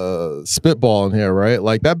spitballing here, right?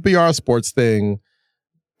 Like that BR Sports thing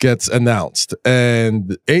gets announced,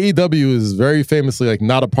 and AEW is very famously like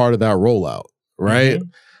not a part of that rollout, right? Mm-hmm.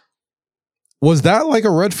 Was that like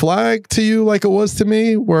a red flag to you, like it was to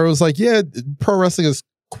me, where it was like, yeah, pro wrestling is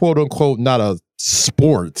quote unquote not a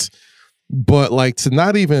sport, but like to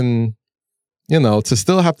not even, to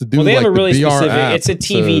still have to do. Well, they have a really specific. It's a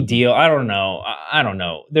TV deal. I don't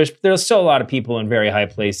know. There's still a lot of people in very high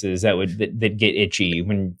places that get itchy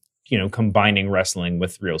when combining wrestling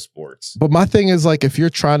with real sports. But my thing is, like, if you're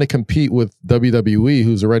trying to compete with WWE,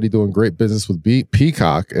 who's already doing great business with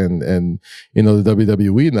Peacock and the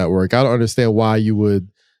WWE network, I don't understand why you would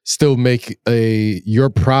still make your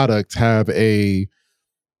product have a,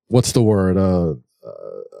 what's the word,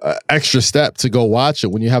 extra step to go watch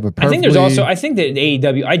it when you have a perfectly... I think that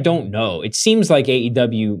AEW, I don't know. It seems like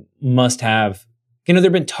AEW must have, there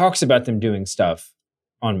have been talks about them doing stuff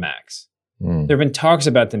on Max. There have been talks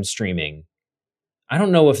about them streaming. I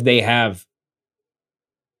don't know if they have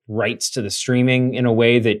rights to the streaming in a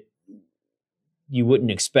way that you wouldn't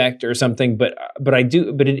expect or something, but I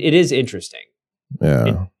do. But it is interesting.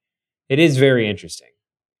 Yeah, it is very interesting.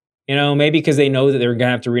 Maybe because they know that they're gonna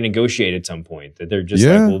have to renegotiate at some point. That they're just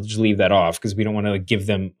like, we'll just leave that off because we don't want to give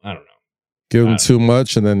them. I don't know. Give them too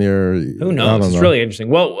much, and then who knows? It's really interesting.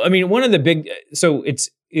 Well, I mean, one of the big. So it's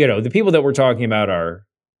the people that we're talking about are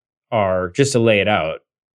just to lay it out,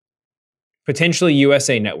 potentially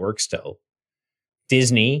USA Network still,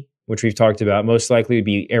 Disney, which we've talked about, most likely would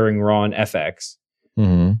be airing Raw on FX,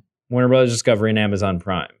 Warner Brothers Discovery, and Amazon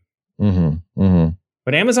Prime.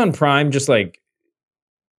 But Amazon Prime, just like,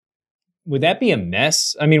 would that be a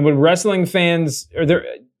mess? I mean, would wrestling fans, are there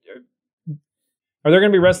going to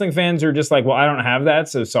be wrestling fans who are just like, well, I don't have that,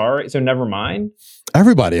 so sorry, so never mind?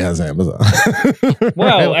 Everybody has Amazon.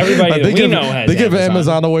 Well, everybody that we know has. They give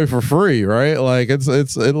Amazon away for free, right? Like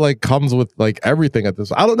it like comes with like everything at this.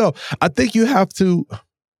 I don't know. I think you have to.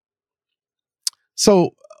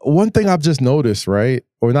 So one thing I've just noticed, right,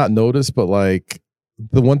 or not noticed, but like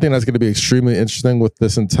the one thing that's going to be extremely interesting with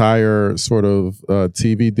this entire sort of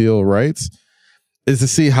TV deal, right, is to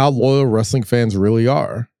see how loyal wrestling fans really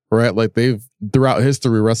are, right? Like throughout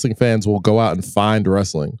history, wrestling fans will go out and find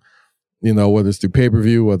wrestling. Whether it's through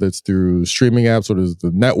pay-per-view, whether it's through streaming apps, whether it's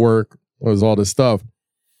the network, or there's all this stuff.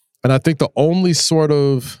 And I think the only sort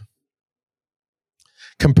of,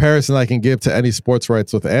 comparison I can give to any sports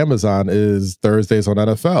rights with Amazon is Thursdays on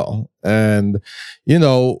NFL. And, you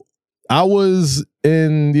know, I was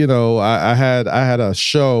in, you know, I had a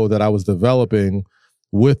show that I was developing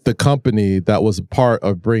with the company that was a part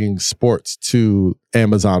of bringing sports to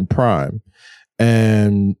Amazon Prime.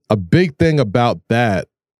 And a big thing about that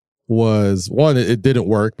was, one, it didn't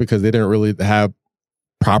work because they didn't really have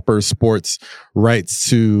proper sports rights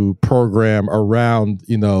to program around,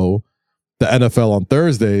 you know, the NFL on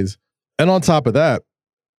Thursdays. And on top of that,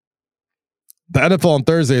 the NFL on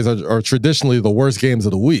Thursdays are traditionally the worst games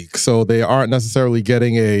of the week. So they aren't necessarily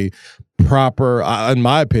getting a proper, in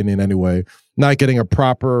my opinion anyway, not getting a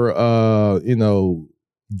proper, you know,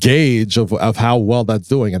 gauge of how well that's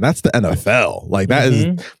doing. And that's the NFL. Like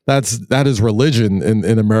that is religion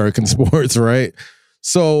in American sports, right?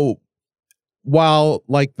 So while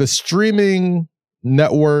like the streaming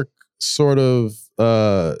network sort of,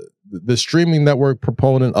 the streaming network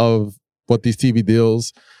proponent of what these TV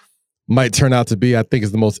deals might turn out to be, I think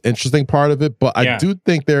is the most interesting part of it. But I do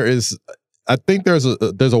think there's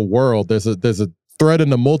a world, there's a thread in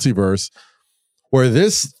the multiverse where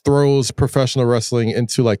this throws professional wrestling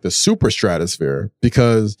into like the super stratosphere,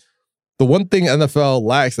 because the one thing NFL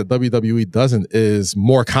lacks that WWE doesn't is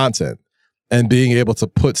more content and being able to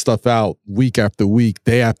put stuff out week after week,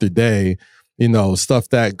 day after day, you know, stuff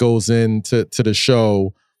that goes into the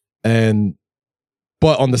show.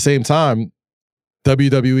 But on the same time,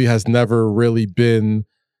 WWE has never really been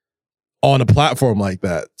on a platform like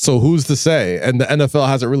that. So who's to say? And the NFL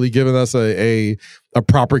hasn't really given us a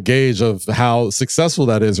proper gauge of how successful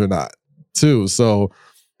that is or not, too. So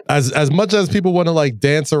as much as people want to like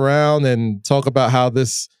dance around and talk about how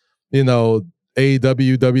this, you know,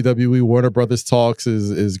 AEW, WWE, Warner Brothers talks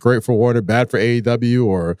is great for Warner, bad for AEW,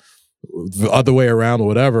 or the other way around or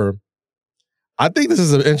whatever, I think this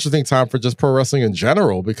is an interesting time for just pro wrestling in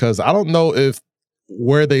general, because I don't know if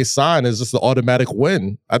where they sign is just the automatic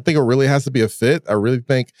win. I think it really has to be a fit. I really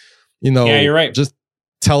think, you know, you're right. Just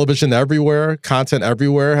television everywhere, content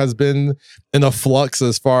everywhere has been in a flux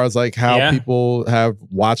as far as like how people have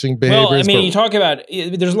watching behaviors. Well, I mean, you talk about,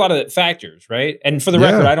 there's a lot of factors, right? And for the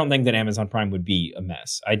record, I don't think that Amazon Prime would be a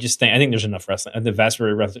mess. I think there's enough wrestling. The vast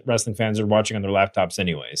majority of wrestling fans are watching on their laptops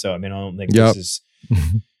anyway. So, I mean, I don't think this is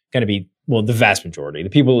going to be, well, the vast majority, the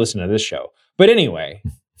people who listen to this show. But anyway,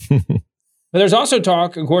 but there's also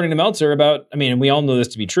talk, according to Meltzer, about, I mean, and we all know this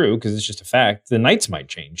to be true because it's just a fact, the nights might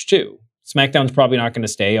change too. SmackDown's probably not going to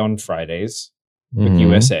stay on Fridays with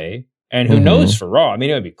USA. And who knows for Raw? I mean,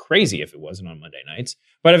 it would be crazy if it wasn't on Monday nights.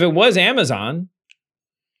 But if it was Amazon,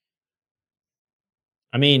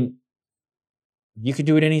 I mean, you could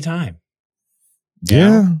do it anytime.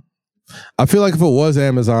 Yeah. I feel like if it was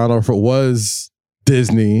Amazon or if it was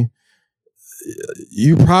Disney,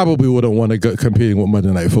 you probably wouldn't want to go competing with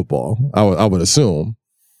Monday Night Football. I would assume.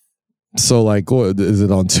 So, like, what, is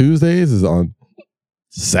it on Tuesdays? Is it on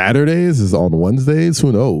Saturdays? Is it on Wednesdays?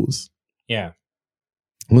 Who knows? Yeah,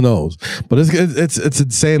 who knows? But it's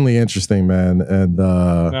insanely interesting, man. And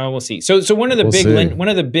well, we'll see. So one of the one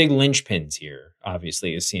of the big linchpins here,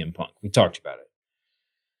 obviously, is CM Punk. We talked about it.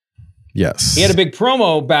 Yes, he had a big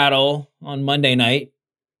promo battle on Monday night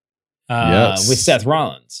with Seth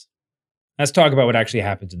Rollins. Let's talk about what actually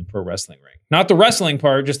happens in the pro wrestling ring. Not the wrestling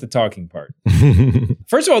part, just the talking part.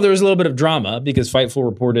 First of all, there was a little bit of drama because Fightful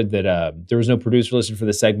reported that there was no producer listed for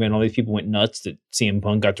the segment. All these people went nuts that CM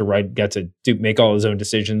Punk got to make all his own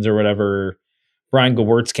decisions or whatever. Brian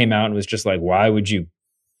Gewirtz came out and was just like, why would you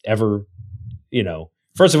ever, you know,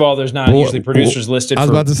 first of all, there's not usually producers listed. I was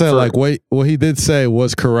about to say, like, wait, what he did say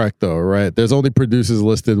was correct though, right? There's only producers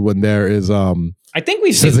listed when there is I think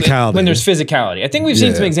we've seen when there's physicality. I think we've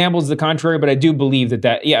seen some examples of the contrary, but I do believe that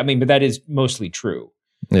but that is mostly true.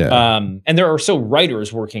 Yeah. And there are still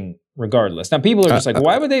writers working regardless. Now people are just like,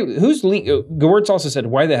 why would they? Gewirtz also said,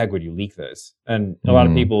 why the heck would you leak this? And a lot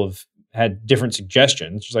of people have had different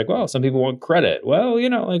suggestions. Just like, well, some people want credit. Well, you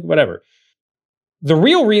know, like whatever. The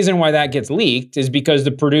real reason why that gets leaked is because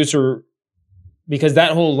because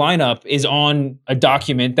that whole lineup is on a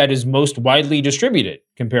document that is most widely distributed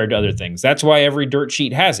compared to other things. That's why every dirt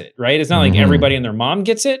sheet has it, right? It's not like everybody and their mom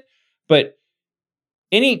gets it, but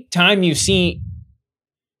anytime you see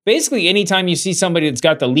somebody that's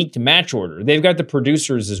got the leaked match order, they've got the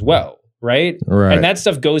producers as well, right? Right. And that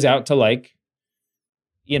stuff goes out to, like,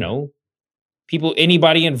 you know,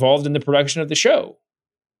 anybody involved in the production of the show.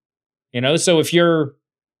 You know, so if you're,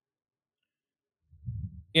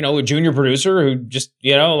 you know, a junior producer who just,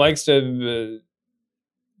 you know, likes to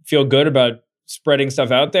feel good about spreading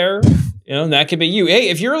stuff out there, you know, that could be you. Hey,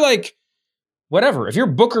 if you're like, whatever, if you're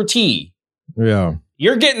Booker T, yeah,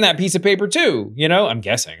 you're getting that piece of paper too, you know? I'm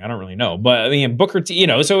guessing. I don't really know. But I mean, Booker T, you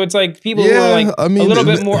know, so it's like people who are like a little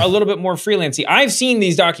bit more freelancey. I've seen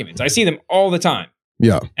these documents. I see them all the time.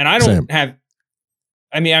 Yeah. And I don't have,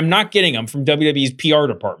 I mean, I'm not getting them from WWE's PR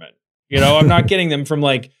department. You know, I'm not getting them from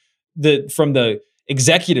like from the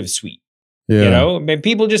executive suite. Yeah. You know, I mean,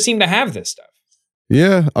 people just seem to have this stuff.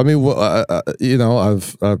 Yeah. I mean, well, you know,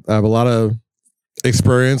 I have a lot of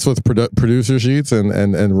experience with producer sheets and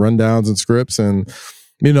rundowns and scripts, and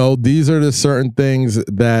you know, these are the certain things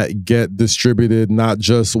that get distributed not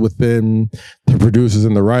just within the producers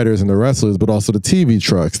and the writers and the wrestlers, but also the TV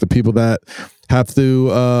trucks, the people that have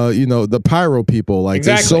to you know, the pyro people. Like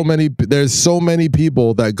there's so many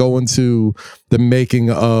people that go into the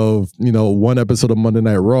making of, you know, one episode of Monday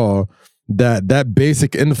Night Raw. That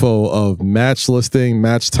basic info of match listing,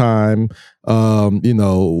 match time, you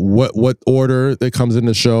know, what order that comes in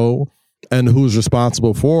the show and who's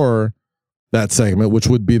responsible for that segment, which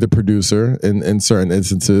would be the producer in certain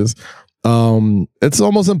instances. It's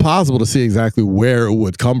almost impossible to see exactly where it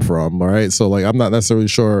would come from. All right. So like, I'm not necessarily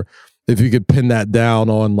sure if you could pin that down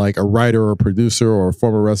on like a writer or a producer or a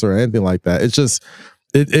former wrestler or anything like that. It's just,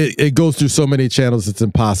 it goes through so many channels, it's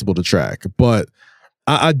impossible to track. But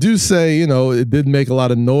I do say, you know, it did make a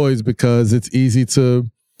lot of noise because it's easy to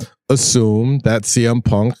assume that CM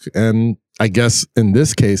Punk and I guess in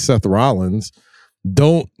this case, Seth Rollins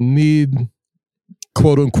don't need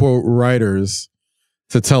quote unquote writers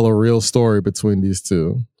to tell a real story between these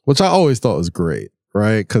two, which I always thought was great,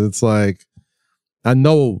 right? Because it's like, I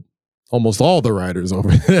know almost all the writers over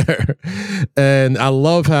there. And I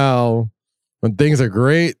love how when things are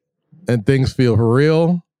great and things feel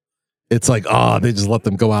real, it's like, oh, they just let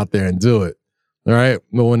them go out there and do it. All right.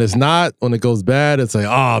 But when it's not, when it goes bad, it's like,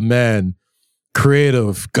 oh man,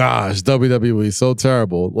 creative. Gosh, WWE, so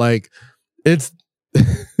terrible. Like it's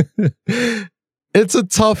it's a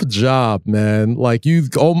tough job, man. Like you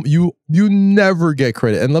never get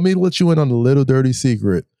credit. And let me let you in on a little dirty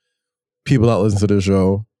secret. People that listen to the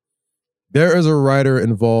show, there is a writer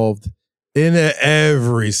involved in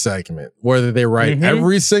every segment, whether they write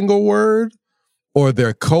every single word, or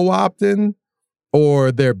they're co-opting,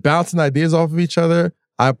 or they're bouncing ideas off of each other.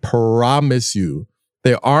 I promise you,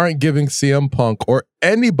 they aren't giving CM Punk or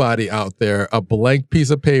anybody out there a blank piece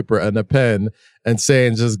of paper and a pen and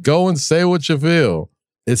saying, just go and say what you feel.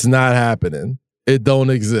 It's not happening. It don't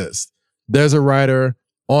exist. There's a writer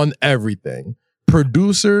on everything.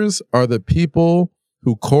 Producers are the people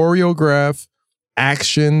who choreograph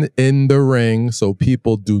action in the ring so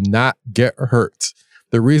people do not get hurt.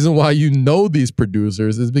 The reason why you know these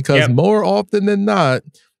producers is because more often than not,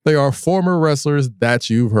 they are former wrestlers that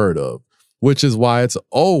you've heard of, which is why it's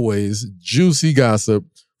always juicy gossip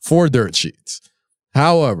for dirt sheets.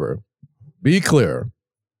 However, be clear,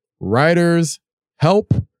 writers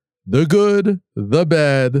help the good, the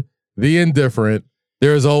bad, the indifferent.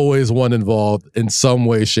 There's always one involved in some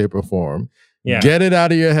way, shape, or form. Yeah. Get it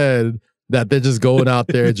out of your head that they're just going out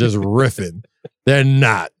there just riffing. They're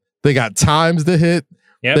not. They got times to hit.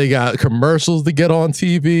 Yep. They got commercials to get on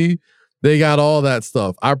TV. They got all that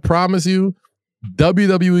stuff. I promise you,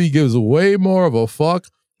 WWE gives way more of a fuck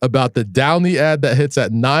about the Downey ad that hits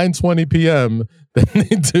at 9:20 p.m. than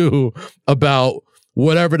they do about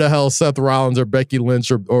whatever the hell Seth Rollins or Becky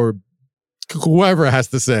Lynch or whoever has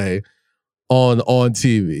to say on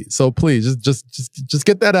TV. So please, just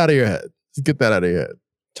get that out of your head. Just get that out of your head.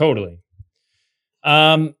 Totally.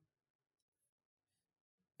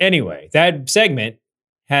 Anyway, that segment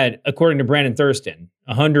had, according to Brandon Thurston,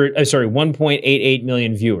 1.88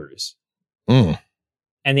 million viewers. And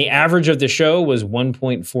the average of the show was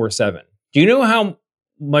 1.47. Do you know how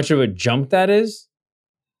much of a jump that is?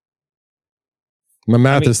 My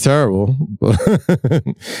math is terrible.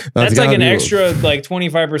 That's like an extra, like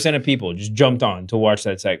 25% of people just jumped on to watch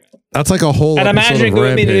that segment. That's like a whole. And episode imagine of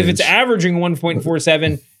Rampage. if it's averaging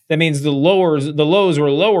 1.47, that means the lows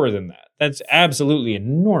were lower than that. That's absolutely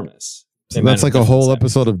enormous. So that's like a whole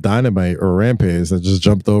episode of Dynamite or Rampage that just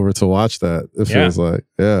jumped over to watch that. It feels like,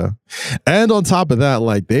 yeah. And on top of that,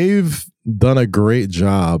 like they've done a great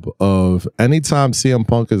job of anytime CM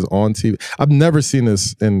Punk is on TV. I've never seen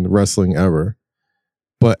this in wrestling ever,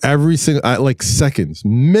 but every single, like seconds,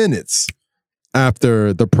 minutes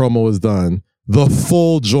after the promo is done, the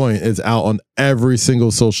full joint is out on every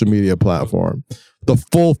single social media platform. The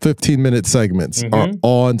full 15-minute segments are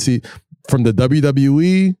on TV from the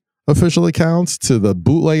WWE official accounts to the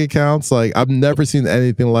bootleg accounts. Like I've never seen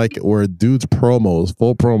anything like it where dudes' promos,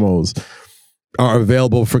 full promos, are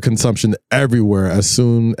available for consumption everywhere as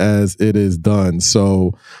soon as it is done.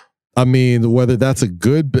 So I mean, whether that's a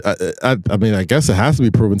good, I mean, I guess it has to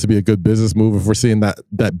be proven to be a good business move if we're seeing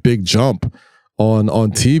that big jump on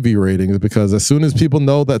TV ratings, because as soon as people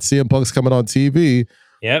know that CM Punk's coming on TV,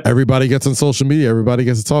 everybody gets on social media, everybody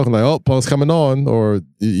gets to talking like, oh, Punk's coming on, or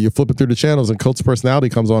you're flipping through the channels and Coach's personality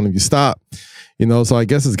comes on and you stop. So I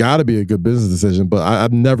guess it's got to be a good business decision, but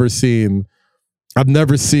I've never seen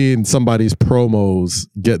somebody's promos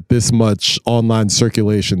get this much online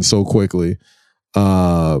circulation so quickly.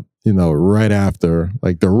 Right after,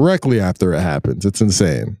 like directly after it happens. It's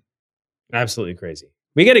insane. Absolutely crazy.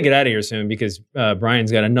 We got to get out of here soon because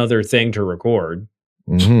Brian's got another thing to record.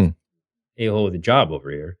 Mm-hmm. A-hole with a job over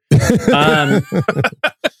here.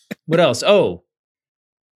 What else? Oh,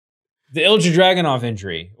 the Ilja Dragunov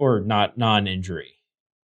injury, or not non-injury.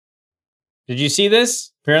 Did you see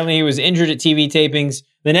this? Apparently he was injured at TV tapings.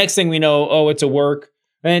 The next thing we know, it's a work.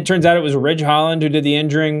 And it turns out it was Ridge Holland who did the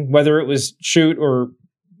injuring, whether it was shoot or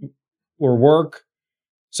work.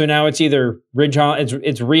 So now it's either Ridge Holland,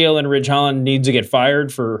 it's real and Ridge Holland needs to get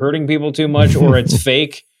fired for hurting people too much, or it's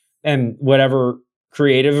fake and whatever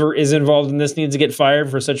creative is involved in this needs to get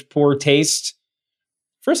fired for such poor taste.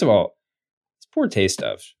 First of all, it's poor taste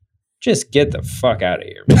stuff. Just get the fuck out of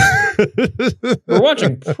here, man. We're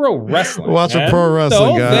watching pro wrestling. Pro wrestling, the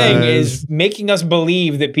whole guys. thing is making us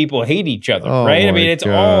believe that people hate each other, right? I mean, it's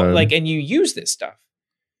all like, and you use this stuff.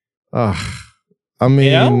 I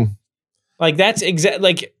mean, like that's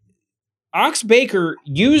like Ox Baker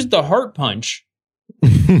used the heart punch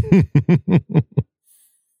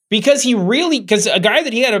because a guy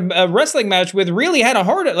that he had a wrestling match with really had a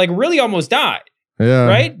heart, like really almost died. Yeah.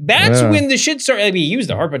 Right? That's when the shit started. I mean, he used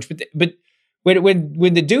the heart punch, but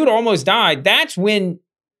when the dude almost died, that's when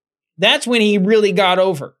he really got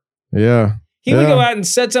over. Yeah. He would go out and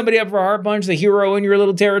set somebody up for a heart punch, the hero in your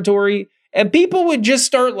little territory, and people would just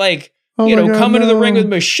start like, coming to the ring with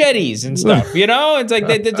machetes and stuff. It's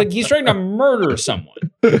like he's trying to murder someone.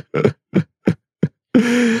 This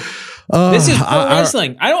is pro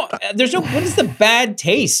wrestling. What is the bad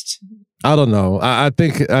taste? I don't know. I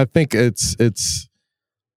think it's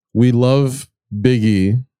we love Big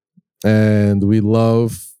E and we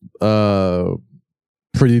love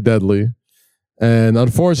Pretty Deadly, and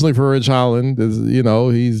unfortunately for Ridge Holland,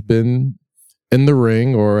 he's been in the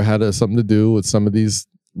ring or had something to do with some of these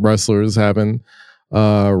wrestlers having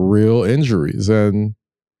real injuries, and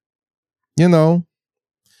don't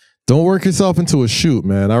work yourself into a shoot,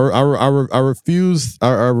 man. I refuse.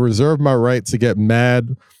 I reserve my right to get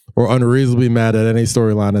mad or unreasonably mad at any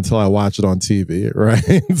storyline until I watch it on TV, right?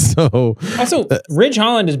 So also, Ridge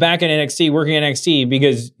Holland is back in NXT, working NXT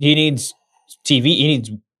because he needs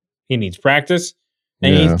TV. He needs practice,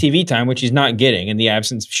 and he needs TV time, which he's not getting in the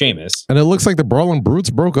absence of Sheamus. And it looks like the Brawling Brutes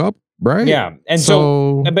broke up, right? Yeah, and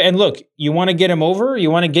so look, you want to get him over.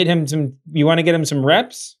 You want to get him some. You want to get him some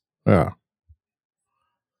reps. Yeah.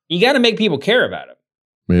 You got to make people care about him.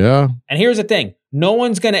 Yeah. And here's the thing: no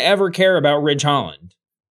one's going to ever care about Ridge Holland,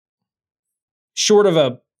 short of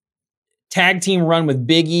a tag team run with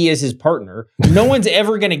Big E as his partner. No one's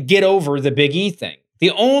ever going to get over the Big E thing.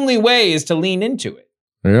 The only way is to lean into it.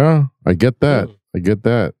 Yeah, I get that. I get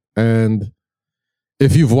that. And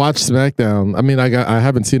if you've watched SmackDown, I mean, I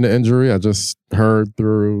haven't seen the injury. I just heard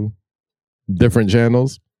through different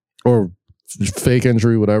channels or fake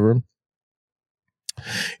injury, whatever.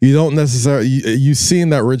 You don't necessarily, you've seen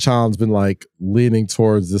that Ridge Holland's been like leaning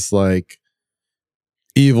towards this like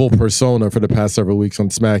evil persona for the past several weeks on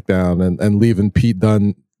SmackDown and leaving Pete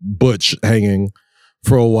Dunne Butch hanging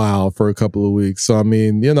for a while, for a couple of weeks. So, I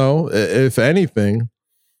mean, if anything,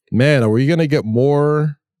 man, are we going to get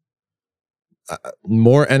more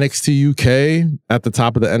NXT UK at the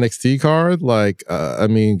top of the NXT card? Like, I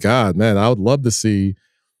mean, God, man, I would love to see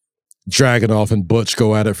Dragunov and Butch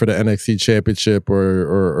go at it for the NXT Championship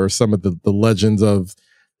or some of the legends of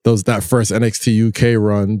that first NXT UK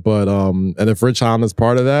run. But and if Ridge Holland is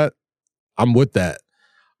part of that, I'm with that.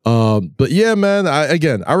 But yeah, man,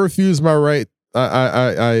 I refuse my right.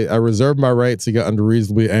 I reserve my right to get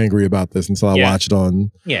unreasonably angry about this until I watch it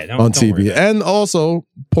on TV. And also,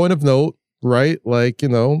 point of note, right? Like,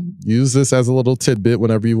 use this as a little tidbit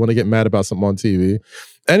whenever you want to get mad about something on TV.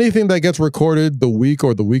 Anything that gets recorded the week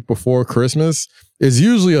or the week before Christmas is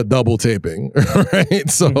usually a double taping, right?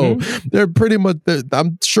 So they're pretty much,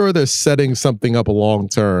 I'm sure they're setting something up long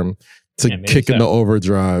term to kick into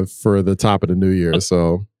overdrive for the top of the new year.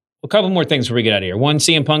 So a couple more things before we get out of here. One,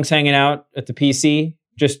 CM Punk's hanging out at the PC,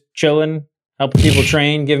 just chilling, helping people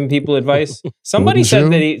train, giving people advice. Somebody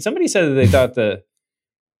said that they thought the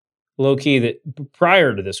low key that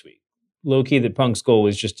prior to this week, low key that Punk's goal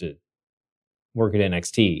was just to work at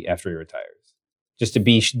NXT after he retires. just to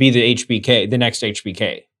be the HBK, the next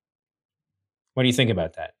HBK. What do you think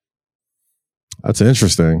about that? That's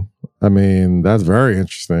interesting. I mean, that's very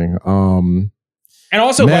interesting. And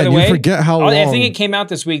also, by the way, forget how long. I think it came out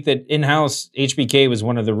this week that in-house HBK was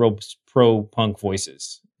one of the real pro-punk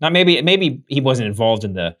voices. Not maybe he wasn't involved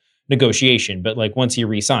in the negotiation, but like once he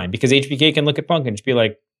re-signed, because HBK can look at Punk and just be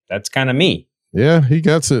like, "That's kind of me." Yeah, he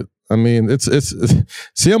gets it. I mean, it's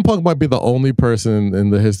CM Punk might be the only person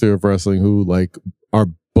in the history of wrestling who like are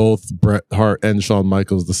both Bret Hart and Shawn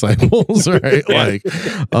Michaels disciples, right? Like,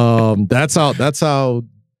 that's how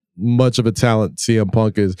much of a talent CM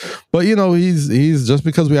Punk is. But you know, he's just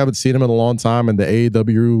because we haven't seen him in a long time, and the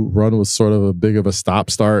AEW run was sort of a big of a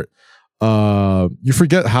stop-start. You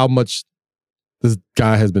forget how much this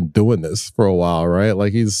guy has been doing this for a while, right?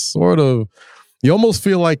 Like he's sort of. You almost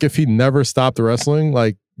feel like if he never stopped wrestling,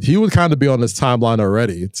 like he would kind of be on this timeline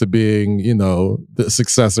already to being, you know, the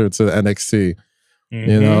successor to NXT. Mm-hmm.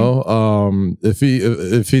 You know,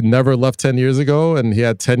 if he never left 10 years ago and he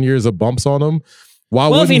had 10 years of bumps on him,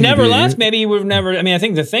 if he never left, maybe he would have never. I mean, I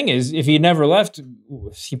think the thing is, if he never left,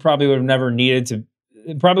 he probably would have never needed to.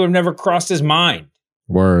 It probably would have never crossed his mind.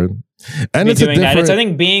 Word, and it's doing that. It's I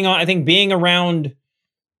think being around.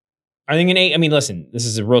 I think listen, this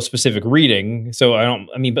is a real specific reading, so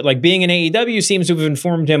but like being in AEW seems to have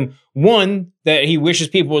informed him, one, that he wishes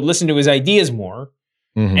people would listen to his ideas more,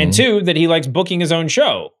 and two, that he likes booking his own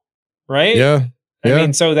show, right? Yeah. I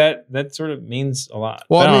mean, so that sort of means a lot.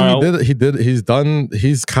 Well, I mean,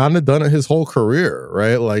 he's kind of done it his whole career,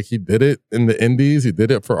 right? Like he did it in the indies, he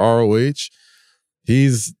did it for ROH.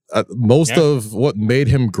 He's most of what made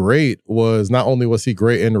him great was not only was he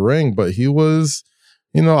great in the ring, but he was.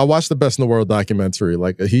 You know, I watched the Best in the World documentary.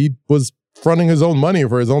 Like he was fronting his own money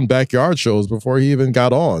for his own backyard shows before he even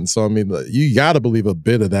got on. So, I mean, you got to believe a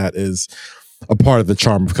bit of that is a part of the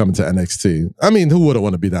charm of coming to NXT. I mean, who wouldn't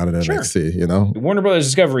want to be down in NXT, you know? Warner Brothers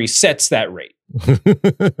Discovery sets that rate.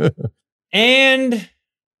 And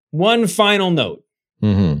one final note.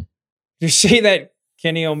 Mm-hmm. Did you see that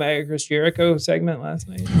Kenny Omega Chris Jericho segment last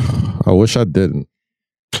night? I wish I didn't.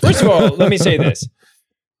 First of all, let me say this.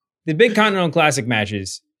 The big Continental Classic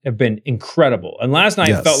matches have been incredible. And last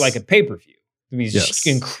night felt like a pay-per-view. I mean,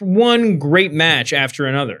 one great match after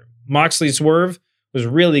another. Moxley Swerve was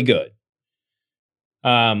really good.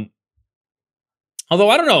 Although,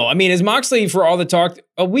 I don't know. I mean, is Moxley, for all the talk,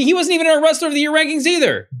 he wasn't even in our Wrestler of the Year rankings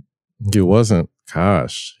either. He wasn't.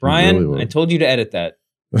 Gosh. Brian, really I told you to edit that.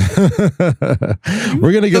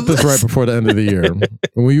 We're going to get this right before the end of the year.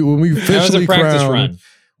 When we officially crown...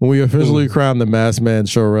 When we officially crowned the Masked Man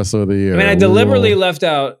Show Wrestler of the Year. I mean, I deliberately left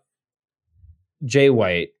out Jay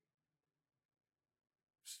White.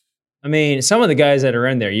 I mean, some of the guys that are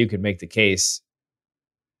in there, you could make the case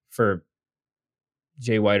for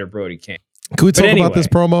Jay White or Brody King. Can we talk about this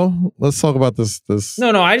promo? Let's talk about this.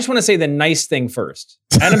 No, I just want to say the nice thing first.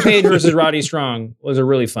 Adam Page versus Roddy Strong was a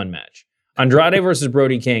really fun match. Andrade versus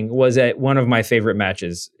Brody King was one of my favorite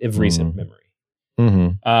matches of recent memory.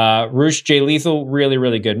 Mm-hmm. Roosh, Jay Lethal, really,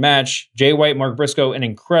 really good match. Jay White, Mark Briscoe, an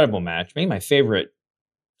incredible match. Maybe my favorite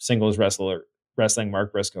singles wrestling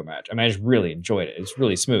Mark Briscoe match. I mean, I just really enjoyed it. It's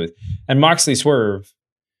really smooth. And Moxley Swerve.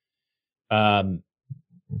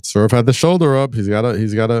 Swerve had the shoulder up. He's got a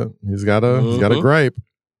gripe. He's got a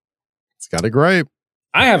gripe.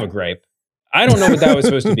 I have a gripe. I don't know what that was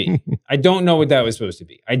supposed to be. I don't know if that was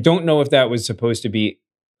supposed to be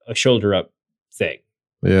a shoulder up thing.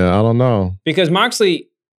 Yeah, I don't know. Because Moxley,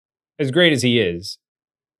 as great as he is,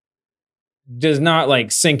 does not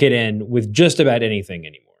like sink it in with just about anything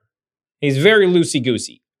anymore. He's very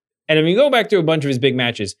loosey-goosey. And if you go back to a bunch of his big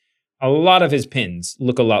matches, a lot of his pins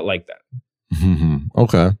look a lot like that. Mm-hmm.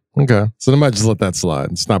 Okay. So they might just let that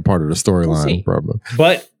slide. It's not part of the storyline, probably.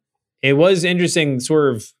 But it was interesting,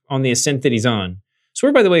 Swerve, on the ascent that he's on.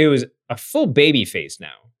 Swerve, by the way, who is a full baby face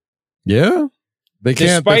now. Yeah? They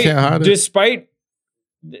can't hide it. Despite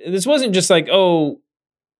this wasn't just like, he's kind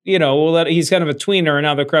of a tweener and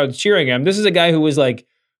now the crowd's cheering him. This is a guy who was like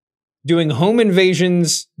doing home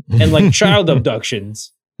invasions and like child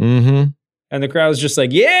abductions. Mm-hmm. And the crowd's just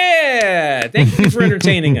like, yeah, thank you for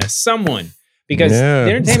entertaining us, someone. Because the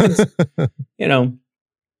entertainment's,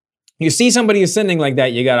 you see somebody ascending like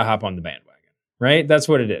that, you got to hop on the bandwagon, right? That's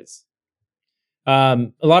what it is.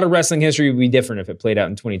 A lot of wrestling history would be different if it played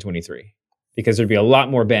out in 2023. Because there'd be a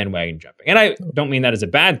lot more bandwagon jumping. And I don't mean that as a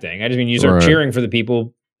bad thing. I just mean you start cheering for the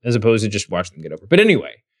people as opposed to just watching them get over. But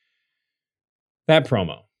anyway, that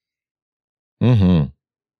promo. Mm-hmm.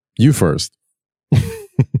 You first.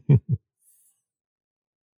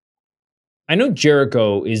 I know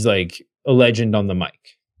Jericho is like a legend on the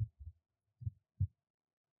mic.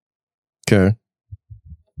 Okay.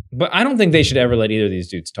 But I don't think they should ever let either of these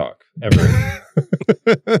dudes talk, ever.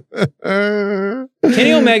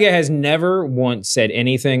 Kenny Omega has never once said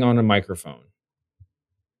anything on a microphone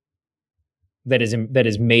that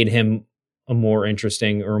has made him a more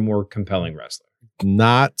interesting or a more compelling wrestler.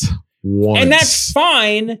 Not once. And that's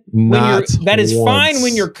fine. That is fine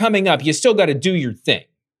when you're coming up. You still got to do your thing,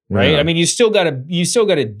 right? Yeah. I mean, you still got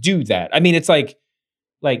to do that. I mean, it's like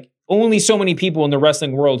only so many people in the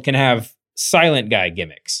wrestling world can have silent guy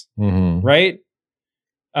gimmicks, right?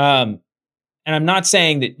 And I'm not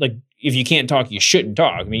saying that like if you can't talk, you shouldn't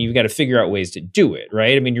talk. I mean, you've got to figure out ways to do it,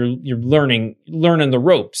 right? I mean, you're learning the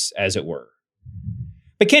ropes, as it were.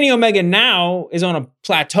 But Kenny Omega now is on a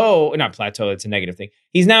plateau, not plateau, it's a negative thing.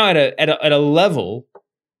 He's now at a level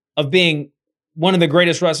of being one of the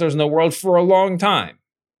greatest wrestlers in the world for a long time,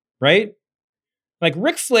 right? Like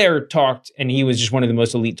Ric Flair talked, and he was just one of the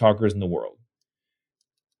most elite talkers in the world.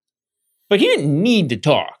 But he didn't need to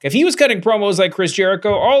talk. If he was cutting promos like Chris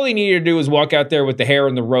Jericho, all he needed to do was walk out there with the hair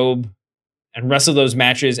and the robe and wrestle those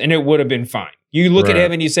matches, and it would have been fine. You look at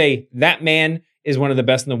him and you say, that man is one of the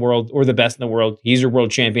best in the world or the best in the world. He's your world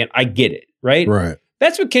champion. I get it, right? Right.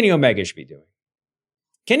 That's what Kenny Omega should be doing.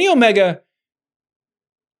 Kenny Omega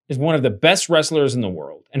is one of the best wrestlers in the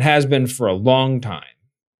world and has been for a long time.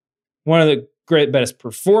 One of the best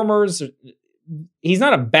performers. He's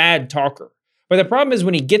not a bad talker. But the problem is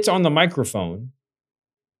when he gets on the microphone,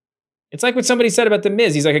 it's like what somebody said about The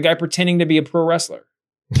Miz. He's like a guy pretending to be a pro wrestler.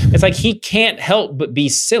 It's like he can't help but be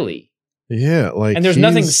silly. Yeah, like, and there's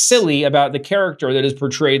nothing silly about the character that is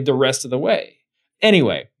portrayed the rest of the way.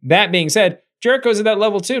 Anyway, that being said, Jericho's at that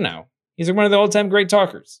level too now. He's one of the all-time great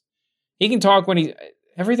talkers. He can talk when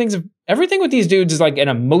everything with these dudes is like an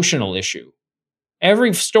emotional issue.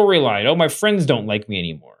 Every storyline, oh, my friends don't like me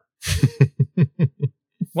anymore.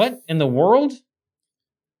 What in the world?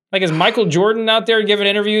 Like, is Michael Jordan out there giving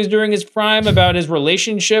interviews during his prime about his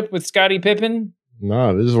relationship with Scottie Pippen?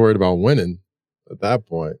 No, they're just worried about winning at that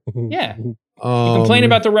point. Yeah. You complain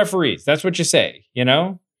about the referees. That's what you say, you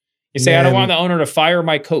know? You say, I don't want the owner to fire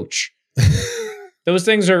my coach. Those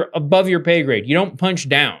things are above your pay grade. You don't punch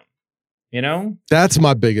down, you know? That's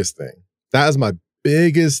my biggest thing. That is my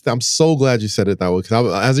biggest. I'm so glad you said it that way,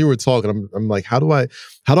 because as you were talking, I'm like, how do I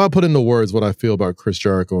put into words what I feel about Chris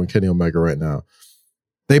Jericho and Kenny Omega right now?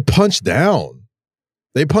 They punch down.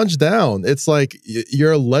 It's like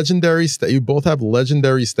you're a legendary. You both have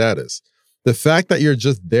legendary status. The fact that you're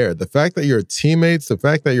just there, the fact that you're teammates, the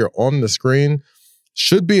fact that you're on the screen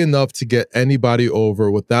should be enough to get anybody over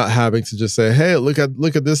without having to just say, hey, look at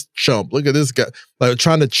this chump, look at this guy. Like,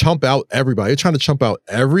 trying to chump out everybody. You're trying to chump out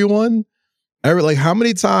everyone. Like, how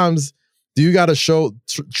many times do you got to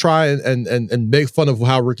try and make fun of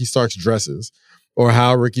how Ricky Starks dresses, or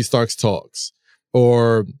how Ricky Starks talks,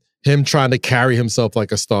 or him trying to carry himself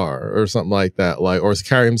like a star or something like that, like, or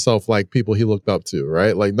carry himself like people he looked up to,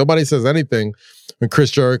 right? Like, nobody says anything when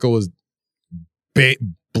Chris Jericho was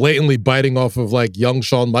blatantly biting off of like young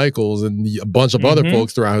Shawn Michaels and a bunch of other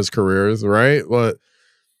folks throughout his careers, right?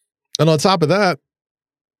 And on top of that,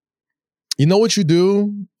 you know what you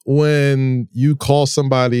do when you call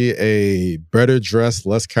somebody a better dressed,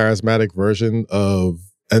 less charismatic version of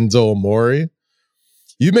Enzo Amore?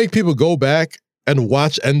 You make people go back and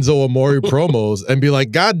watch Enzo Amore promos and be like,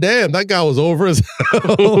 God damn, that guy was over as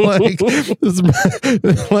hell.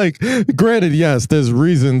 like, granted, yes, there's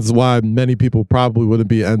reasons why many people probably wouldn't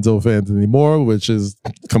be Enzo fans anymore, which is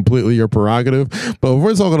completely your prerogative. But if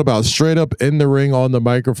we're talking about straight up in the ring on the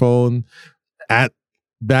microphone at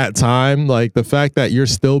that time, like, the fact that you're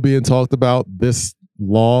still being talked about this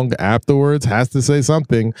long afterwards has to say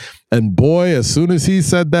something. And boy, as soon as he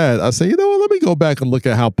said that, I say, you know what, let me go back and look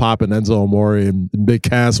at how poppin' Enzo Amore and Big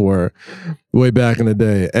Cass were way back in the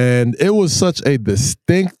day. And it was such a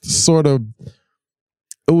distinct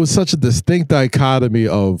dichotomy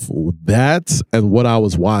of that and what I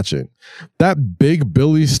was watching. That Big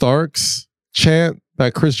Billy Starks chant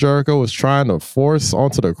that Chris Jericho was trying to force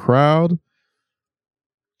onto the crowd.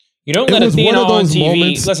 You don't let Athena on TV.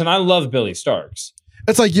 Moments. Listen, I love Billy Starks.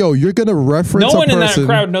 It's like, yo, you're going to reference no one in that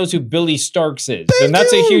crowd knows who Billy Starks is. And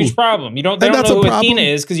that's a huge problem. They don't know who Athena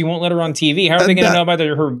is because you won't let her on TV. How are they going to know about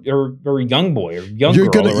her young boy or young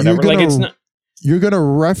girl or whatever? You're going to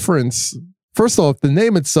reference, first off, the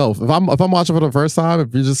name itself. If I'm watching for the first time,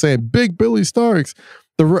 if you're just saying Big Billy Starks,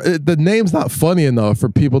 the name's not funny enough for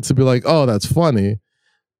people to be like, oh, that's funny.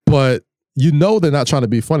 But you know they're not trying to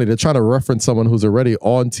be funny. They're trying to reference someone who's already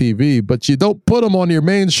on TV, but you don't put them on your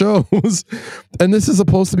main shows. And this is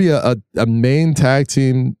supposed to be a main tag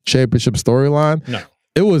team championship storyline. No.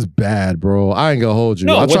 It was bad, bro. I ain't gonna hold you.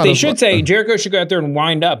 No, what they should say, Jericho should go out there and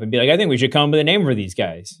wind up and be like, I think we should come up with a name for these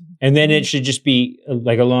guys. And then it should just be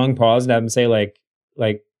like a long pause and have them say like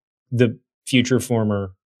the future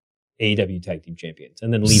former AEW tag team champions,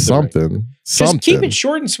 and then leave something. Just keep it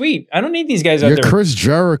short and sweet. I don't need these guys out there. You're Chris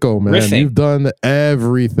Jericho, man. Riffing. You've done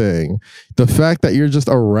everything. The fact that you're just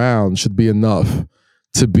around should be enough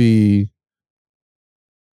to be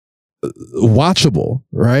watchable,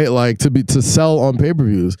 right? Like to sell on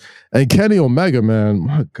pay-per-views. And Kenny Omega, man,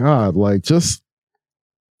 my God, like just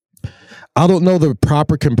I don't know the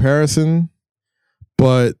proper comparison,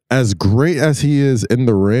 but as great as he is in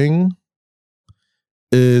the ring,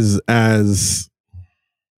 is as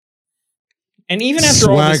and even after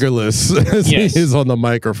swaggerless all this, as he is on the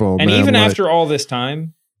microphone. And man, even like, after all this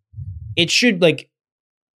time, treat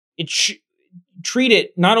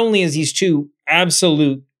it not only as these two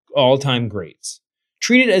absolute all-time greats,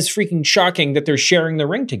 treat it as freaking shocking that they're sharing the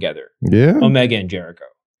ring together. Yeah. Omega and Jericho.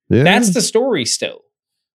 Yeah. That's the story still.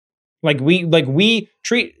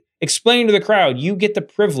 Explain to the crowd, you get the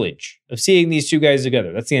privilege of seeing these two guys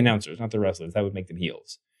together. That's the announcers, not the wrestlers. That would make them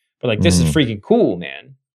heels. But like, this is freaking cool,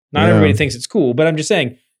 man. Not everybody thinks it's cool, but I'm just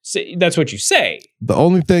saying, that's what you say. The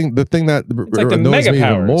thing that like annoys me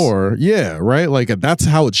powers. even more, yeah, right? Like that's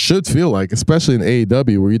how it should feel like, especially in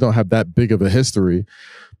AEW where you don't have that big of a history.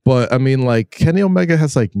 But I mean, like Kenny Omega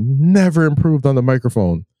has like never improved on the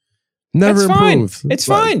microphone. Never improved. Fine. It's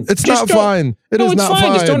fine. It's not fine. It's not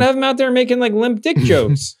fine. Just don't have him out there making like limp dick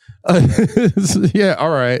jokes. Yeah, all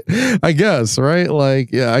right. I guess, right?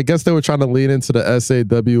 Like, yeah, I guess they were trying to lean into the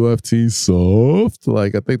SAWFT soft.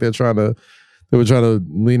 Like, I think they were trying to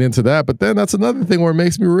lean into that. But then that's another thing where it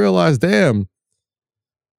makes me realize, damn,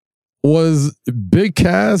 was Big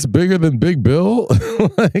Cass bigger than Big Bill?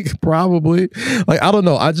 Like, probably. Like, I don't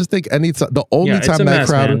know. I just think the only time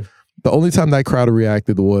that crowd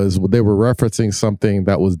reacted was when they were referencing something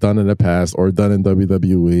that was done in the past or done in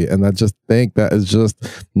WWE. And I just think that is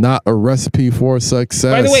just not a recipe for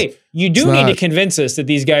success. By the way, you need to convince us that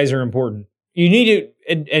these guys are important. You need to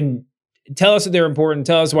and tell us that they're important.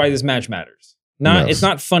 Tell us why this match matters. It's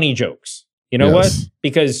not funny jokes. You know what?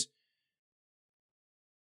 Because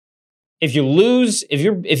if you lose,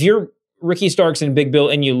 if you're Ricky Starks and Big Bill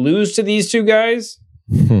and you lose to these two guys,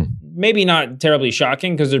 maybe not terribly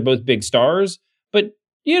shocking because they're both big stars, but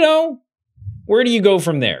where do you go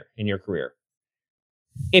from there in your career?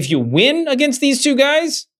 If you win against these two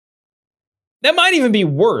guys, that might even be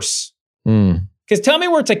worse. Because tell me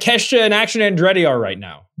where Takeshita and Action Andretti are right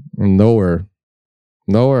now. Nowhere.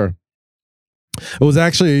 It was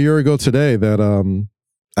actually a year ago today that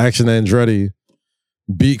Action Andretti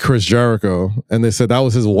beat Chris Jericho, and they said that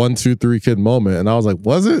was his 1, 2, 3 kid moment, and I was like,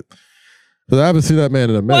 was it? Because I haven't seen that man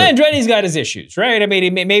in a minute. Well, Andretti's got his issues, right? I mean, he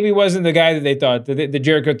maybe wasn't the guy that they thought that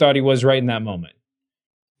Jericho thought he was right in that moment.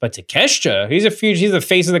 But Takeshita, he's the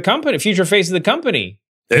face of the company, future face of the company.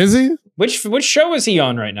 Is he? Which show is he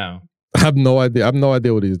on right now? I have no idea. I have no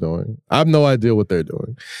idea what he's doing. I have no idea what they're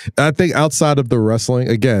doing. And I think outside of the wrestling,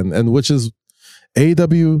 again, and which is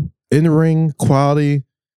AEW in-ring quality,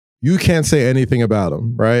 you can't say anything about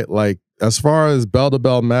them, right? Like, as far as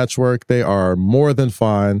bell-to-bell match work, they are more than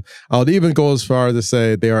fine. I would even go as far as to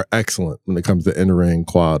say they are excellent when it comes to in-ring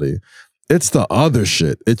quality. It's the other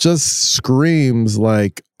shit. It just screams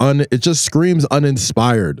like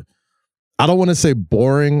uninspired. I don't want to say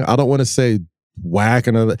boring. I don't want to say whack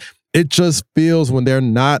and other. It just feels when they're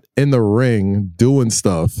not in the ring doing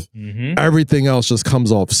stuff, everything else just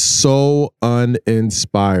comes off so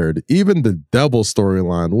uninspired. Even the Devil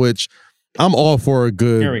storyline, which I'm all for a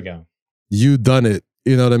good. Here we go. You done it.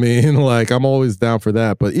 You know what I mean? Like, I'm always down for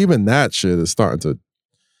that. But even that shit is starting to.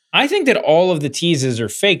 I think that all of the teases are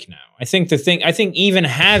fake now. I think even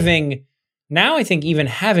having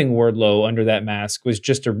Wardlow under that mask was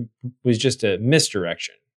just a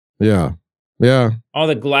misdirection. Yeah. Yeah. All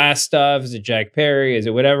the glass stuff, is it Jack Perry? Is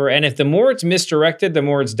it whatever? And if the more it's misdirected, the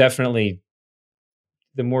more it's definitely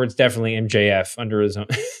MJF under his own.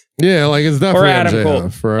 Yeah, like it's definitely or Adam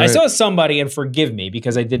MJF, Cole. right? I saw somebody, and forgive me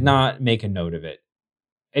because I did not make a note of it.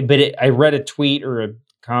 But I read a tweet or a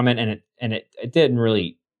comment, and it didn't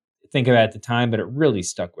really think of it at the time, but it really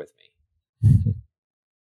stuck with me.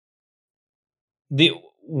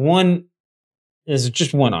 There's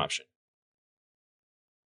just one option.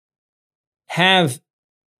 I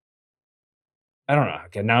don't know.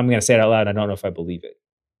 Okay, now I'm going to say it out loud. I don't know if I believe it.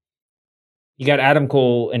 You got Adam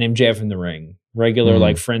Cole and MJF in the ring, regular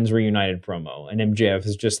like Friends Reunited promo, and MJF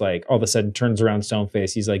is just like all of a sudden turns around stone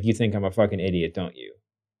face. He's like, "You think I'm a fucking idiot, don't you?"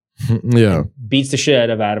 Yeah. And beats the shit out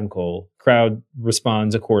of Adam Cole. Crowd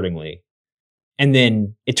responds accordingly. and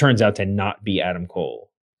then it turns out to not be Adam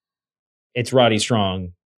Cole. It's Roddy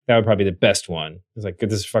Strong. That would probably be the best one. It's like,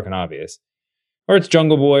 this is fucking obvious. Or it's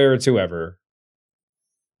Jungle Boy, or it's whoever.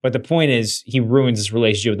 But the point is, he ruins his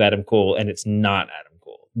relationship with Adam Cole, and it's not Adam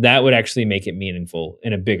Cole. That would actually make it meaningful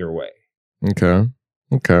in a bigger way. Okay.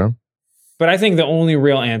 But I think the only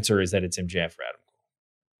real answer is that it's MJF for Adam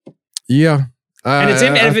Cole. Yeah. And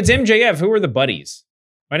if it's MJF, who are the buddies?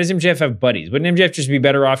 Why does MJF have buddies? Wouldn't MJF just be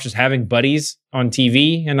better off just having buddies on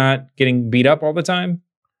TV and not getting beat up all the time?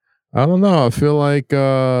 I don't know. I feel like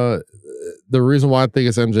the reason why I think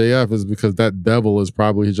it's MJF is because that devil is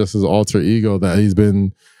probably just his alter ego that's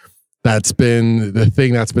been the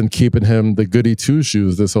thing that's been keeping him the goody two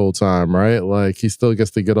shoes this whole time, right? Like, he still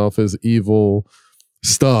gets to get off his evil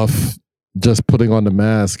stuff, just putting on the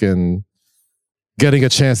mask and getting a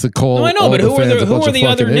chance to call. No, I know, but who are the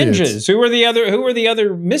other ninjas? Idiots. Who are the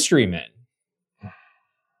other mystery men?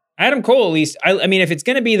 Adam Cole, at least. I mean, if it's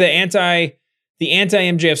going to be the anti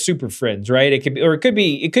MJF super friends, right? It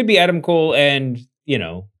could be Adam Cole and, you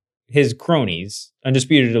know, his cronies,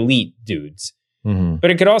 Undisputed Elite dudes. Mm-hmm. But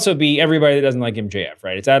it could also be everybody that doesn't like MJF,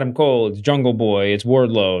 right? It's Adam Cole, it's Jungle Boy, it's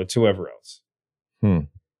Wardlow, it's whoever else.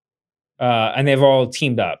 And they've all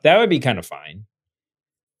teamed up. That would be kind of fine.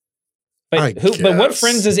 But what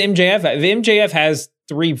friends does MJF have? If MJF has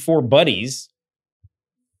 3-4 buddies,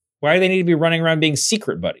 why do they need to be running around being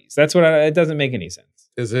secret buddies? That's what it doesn't make any sense.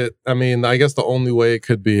 Is it? I mean, I guess the only way it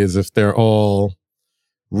could be is if they're all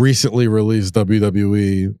recently released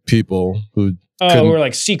WWE people who who are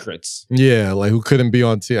like secrets. Yeah, like who couldn't be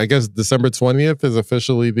on TV. I guess December 20th is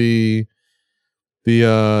officially the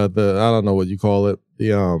I don't know what you call it.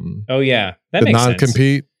 Oh yeah, that the makes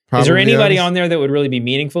non-compete. Sense. Is there anybody on there that would really be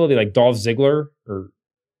meaningful? It'd be like Dolph Ziggler or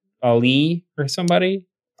Ali or somebody.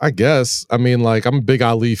 I guess. I mean, like, I'm a big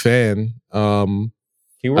Ali fan.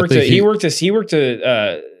 He worked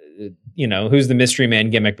a you know, who's the mystery man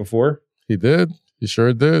gimmick before? He did. He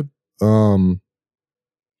sure did. I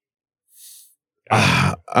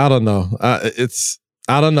don't know. I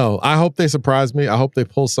don't know. I hope they surprise me. I hope they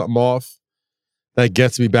pull something off that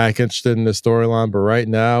gets me back interested in the storyline. But right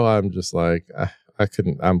now, I'm just like, I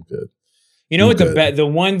couldn't. I'm good. You know what? The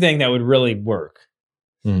one thing that would really work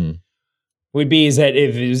would be is that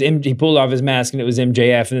if it was he pulled off his mask and it was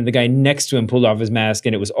MJF, and then the guy next to him pulled off his mask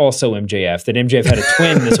and it was also MJF. That MJF had a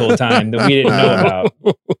twin this whole time that we didn't know about.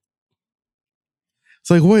 It's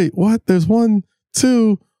like, wait, what? There's 1,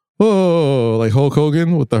 2. Oh, like Hulk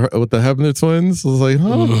Hogan with the Hebner twins. I was like,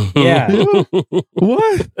 huh? Yeah.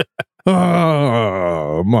 What?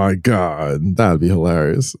 Oh my God, that'd be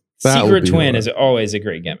hilarious. Secret twin is always a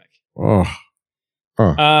great gimmick. I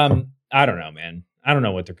don't know, man. I don't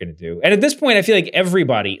know what they're going to do. And at this point, I feel like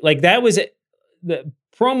everybody, like, that was the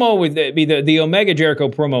promo with the Omega Jericho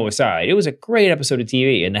promo aside. It was a great episode of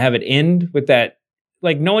TV, and to have it end with that,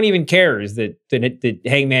 like, no one even cares that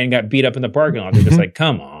Hangman got beat up in the parking lot. They're just like,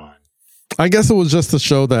 come on. I guess it was just to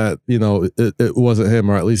show that, you know, it wasn't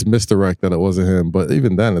him, or at least misdirect that it wasn't him. But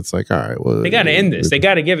even then, it's like, all right, well, they got to end this. They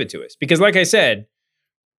got to give it to us, because, like I said,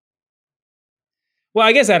 well,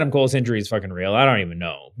 I guess Adam Cole's injury is fucking real. I don't even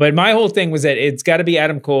know. But my whole thing was that it's got to be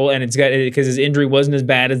Adam Cole, and it's got, because his injury wasn't as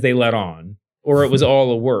bad as they let on, or it was all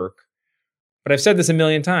a work. But I've said this a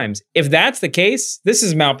million times. If that's the case, this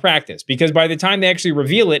is malpractice, because by the time they actually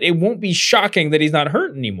reveal it, it won't be shocking that he's not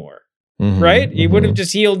hurt anymore. Right? He would have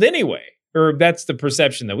just healed anyway. Or that's the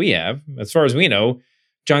perception that we have. As far as we know,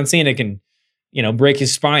 John Cena can, you know, break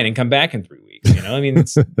his spine and come back in 3 weeks. You know, I mean,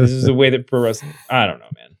 this is the way that pro wrestling. I don't know,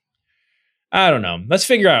 man. I don't know. Let's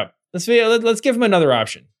figure out. Let's give him another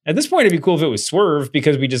option. At this point, it'd be cool if it was Swerve,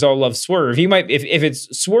 because we just all love Swerve. He might, if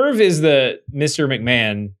it's Swerve is the Mr.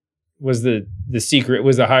 McMahon, was the secret,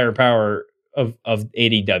 was the higher power of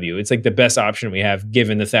AEW. It's like the best option we have,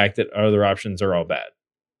 given the fact that our other options are all bad.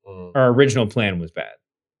 Our original plan was bad.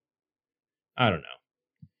 I don't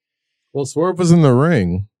know. Well, Swerve was in the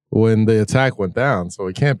ring when the attack went down, so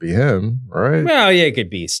it can't be him, right? Well, yeah, it could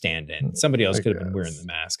be stand-in. Somebody else could have been wearing the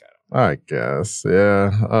mask. I guess,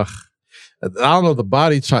 yeah. I don't know. The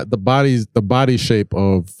body shape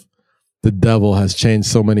of the devil has changed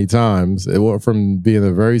so many times. It went from being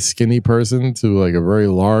a very skinny person to like a very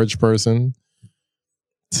large person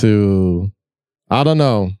to, I don't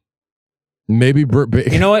know. Maybe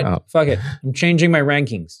you know what? Fuck it. I'm changing my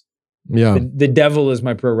rankings. Yeah. The devil is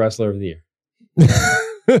my pro wrestler of the year.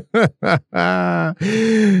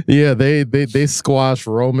 Yeah, they squash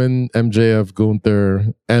Roman, MJF,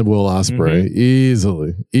 Gunther, and Will Ospreay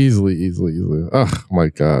easily. Oh my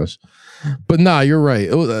gosh. But nah, you're right.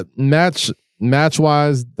 It was match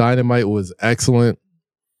wise, Dynamite was excellent,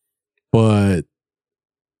 but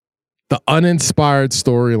the uninspired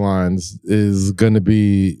storylines is going to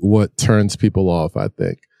be what turns people off. I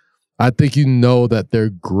think you know that they're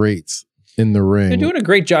great in the ring. They're doing a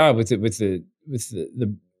great job with the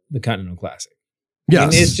Continental Classic. Yes, I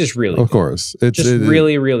mean, it's just really of good. course. It's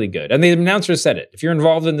really, really good. And the announcer said it. If you're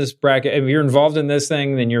involved in this bracket, if you're involved in this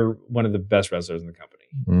thing, then you're one of the best wrestlers in the company.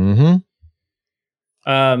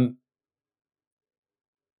 Mm-hmm.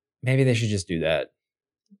 Maybe they should just do that.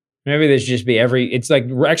 Maybe they should just be it's like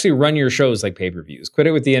actually run your shows like pay-per-views. Quit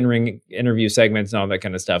it with the in-ring interview segments and all that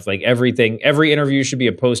kind of stuff. Like every interview should be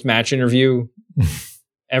a post-match interview.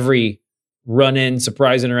 Every run-in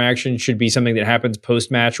surprise interaction should be something that happens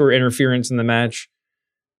post-match or interference in the match.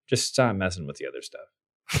 Just stop messing with the other stuff.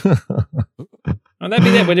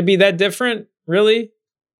 Would it be that different? Really?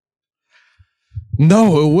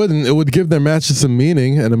 No, it wouldn't. It would give their matches some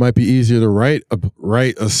meaning, and it might be easier to write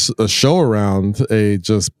a show around a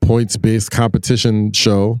just points-based competition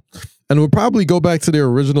show. And it would probably go back to the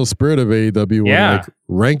original spirit of AEW when like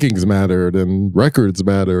rankings mattered and records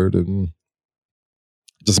mattered, and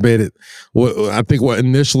just made it I think what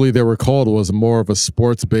initially they were called was more of a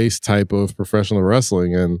sports-based type of professional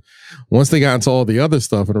wrestling. And once they got into all the other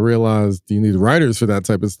stuff and realized you need writers for that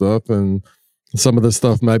type of stuff, and some of the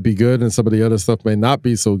stuff might be good and some of the other stuff may not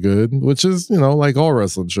be so good, which is, like all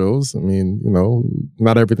wrestling shows. I mean,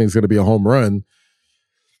 not everything's going to be a home run.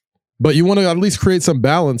 But you want to at least create some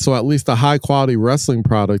balance, so at least the high-quality wrestling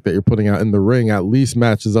product that you're putting out in the ring at least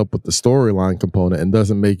matches up with the storyline component and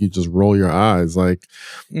doesn't make you just roll your eyes. Like,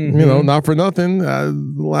 not for nothing.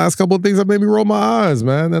 The last couple of things that made me roll my eyes,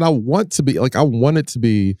 man. And I want it to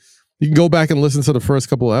be. You can go back and listen to the first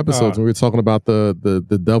couple of episodes when we were talking about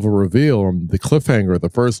the Devil Reveal, the cliffhanger, the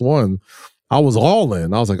first one. I was all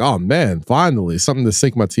in. I was like, oh man, finally something to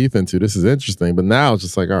sink my teeth into. This is interesting. But now it's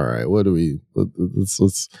just like, all right, what do we?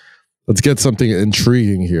 Let's get something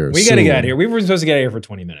intriguing here. We got to get out of here. We were supposed to get out of here for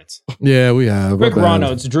 20 minutes. Yeah, we have. Quick raw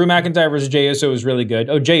notes. Drew McIntyre versus Jey Uso was really good.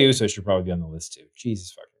 Oh, Jey Uso should probably be on the list too.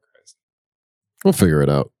 Jesus fucking Christ. We'll figure it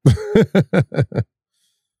out.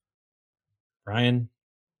 Brian,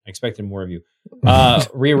 I expected more of you.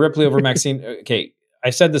 Rhea Ripley over Maxine. Okay,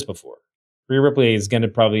 I've said this before. Rhea Ripley is going to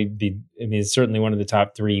probably be, is certainly one of the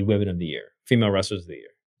top 3 women of the year. Female wrestlers of the year.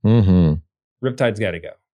 Mm-hmm. Riptide's got to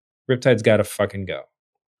go. Riptide's got to fucking go.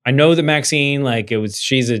 I know that Maxine,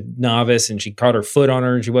 she's a novice and she caught her foot on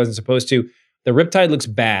her and she wasn't supposed to. The Riptide looks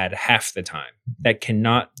bad half the time. That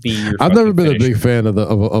cannot be your I've never been finisher. a big fan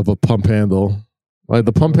of a pump handle. Like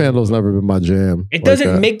the pump handle's never been my jam. It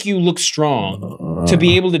doesn't make you look strong to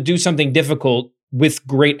be able to do something difficult with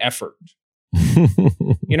great effort.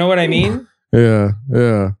 You know what I mean?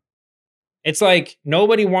 Yeah. It's like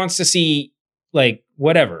nobody wants to see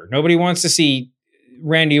Nobody wants to see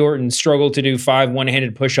Randy Orton struggle to do 5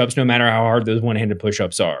 one-handed push-ups, no matter how hard those one-handed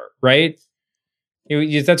push-ups are, right?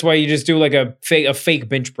 That's why you just do like a fake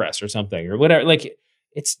bench press or something or whatever. Like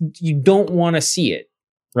you don't want to see it,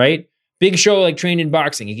 right? Big Show trained in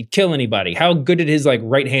boxing, he could kill anybody. How good did his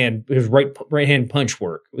right hand punch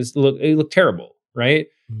work? It looked terrible, right?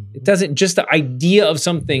 Mm-hmm. It doesn't. Just the idea of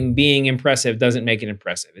something being impressive doesn't make it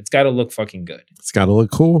impressive. It's got to look fucking good. It's got to look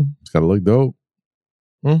cool. It's got to look dope.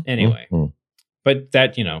 Anyway. But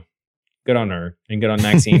that, good on her and good on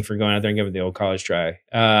Maxine for going out there and giving the old college try.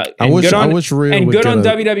 I wish Rhea and good on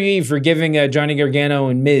WWE for giving Johnny Gargano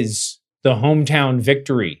and Miz the hometown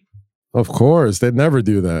victory. Of course, they'd never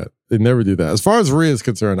do that. As far as Rhea is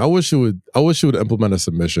concerned, I wish she would implement a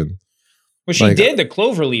submission. Well, she did the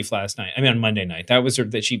clover leaf last night. On Monday night. That was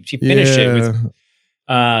that she finished it with,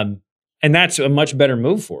 and that's a much better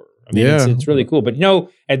move for her. It's really cool. But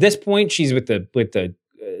at this point, she's with the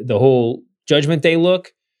whole Judgment Day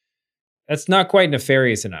look. That's not quite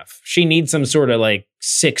nefarious enough. She needs some sort of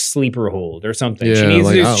 6 sleeper hold or something. Yeah, she needs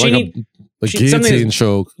a guillotine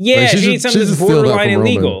choke. Yeah, she needs something that's borderline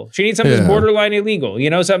illegal. She needs something that's borderline illegal.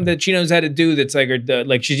 Something that she knows how to do that's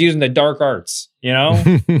like she's using the dark arts.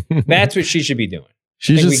 That's what she should be doing.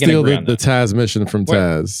 She should steal the Taz mission from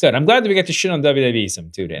Taz. Good. I'm glad that we got to shit on WWE some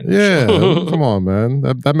too, Dan. Yeah, come on, man.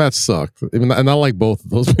 That match sucked. And I like both of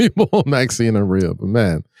those people, Maxine and Rhea, but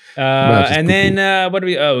man. And then what do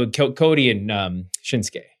we? Oh, Cody and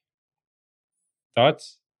Shinsuke.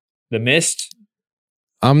 Thoughts? The Mist.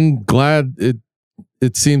 I'm glad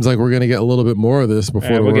it seems like we're gonna get a little bit more of this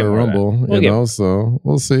before the Royal Rumble. So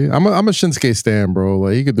we'll see. I'm a Shinsuke stan, bro.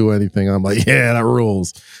 He could do anything. I'm like, yeah, that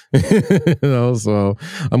rules. So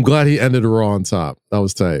I'm glad he ended Raw on top. That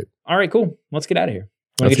was tight. All right, cool. Let's get out of here.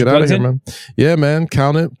 Let's get out of here, man. Yeah, man.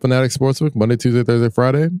 Count it. Fanatic Sportsbook, Monday, Tuesday, Thursday,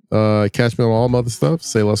 Friday. Catch me on all my other stuff.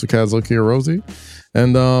 Say less with Kaz, Loki, or Rosie.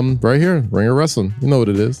 And right here, Ringer Wrestling. You know what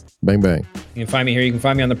it is. Bang, bang. You can find me here. You can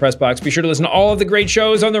find me on the Press Box. Be sure to listen to all of the great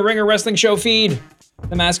shows on the Ringer Wrestling Show feed.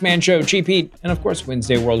 The Masked Man Show, Cheap Heat, and of course,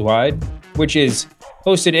 Wednesday Worldwide, which is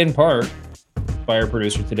hosted in part by our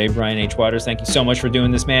producer today, Brian H. Waters. Thank you so much for doing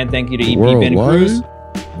this, man. Thank you to EP Ben Cruz.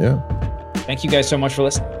 Yeah. Thank you guys so much for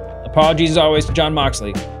listening. Apologies as always to John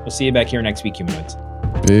Moxley. We'll see you back here next week, humanoids.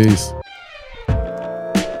 Peace.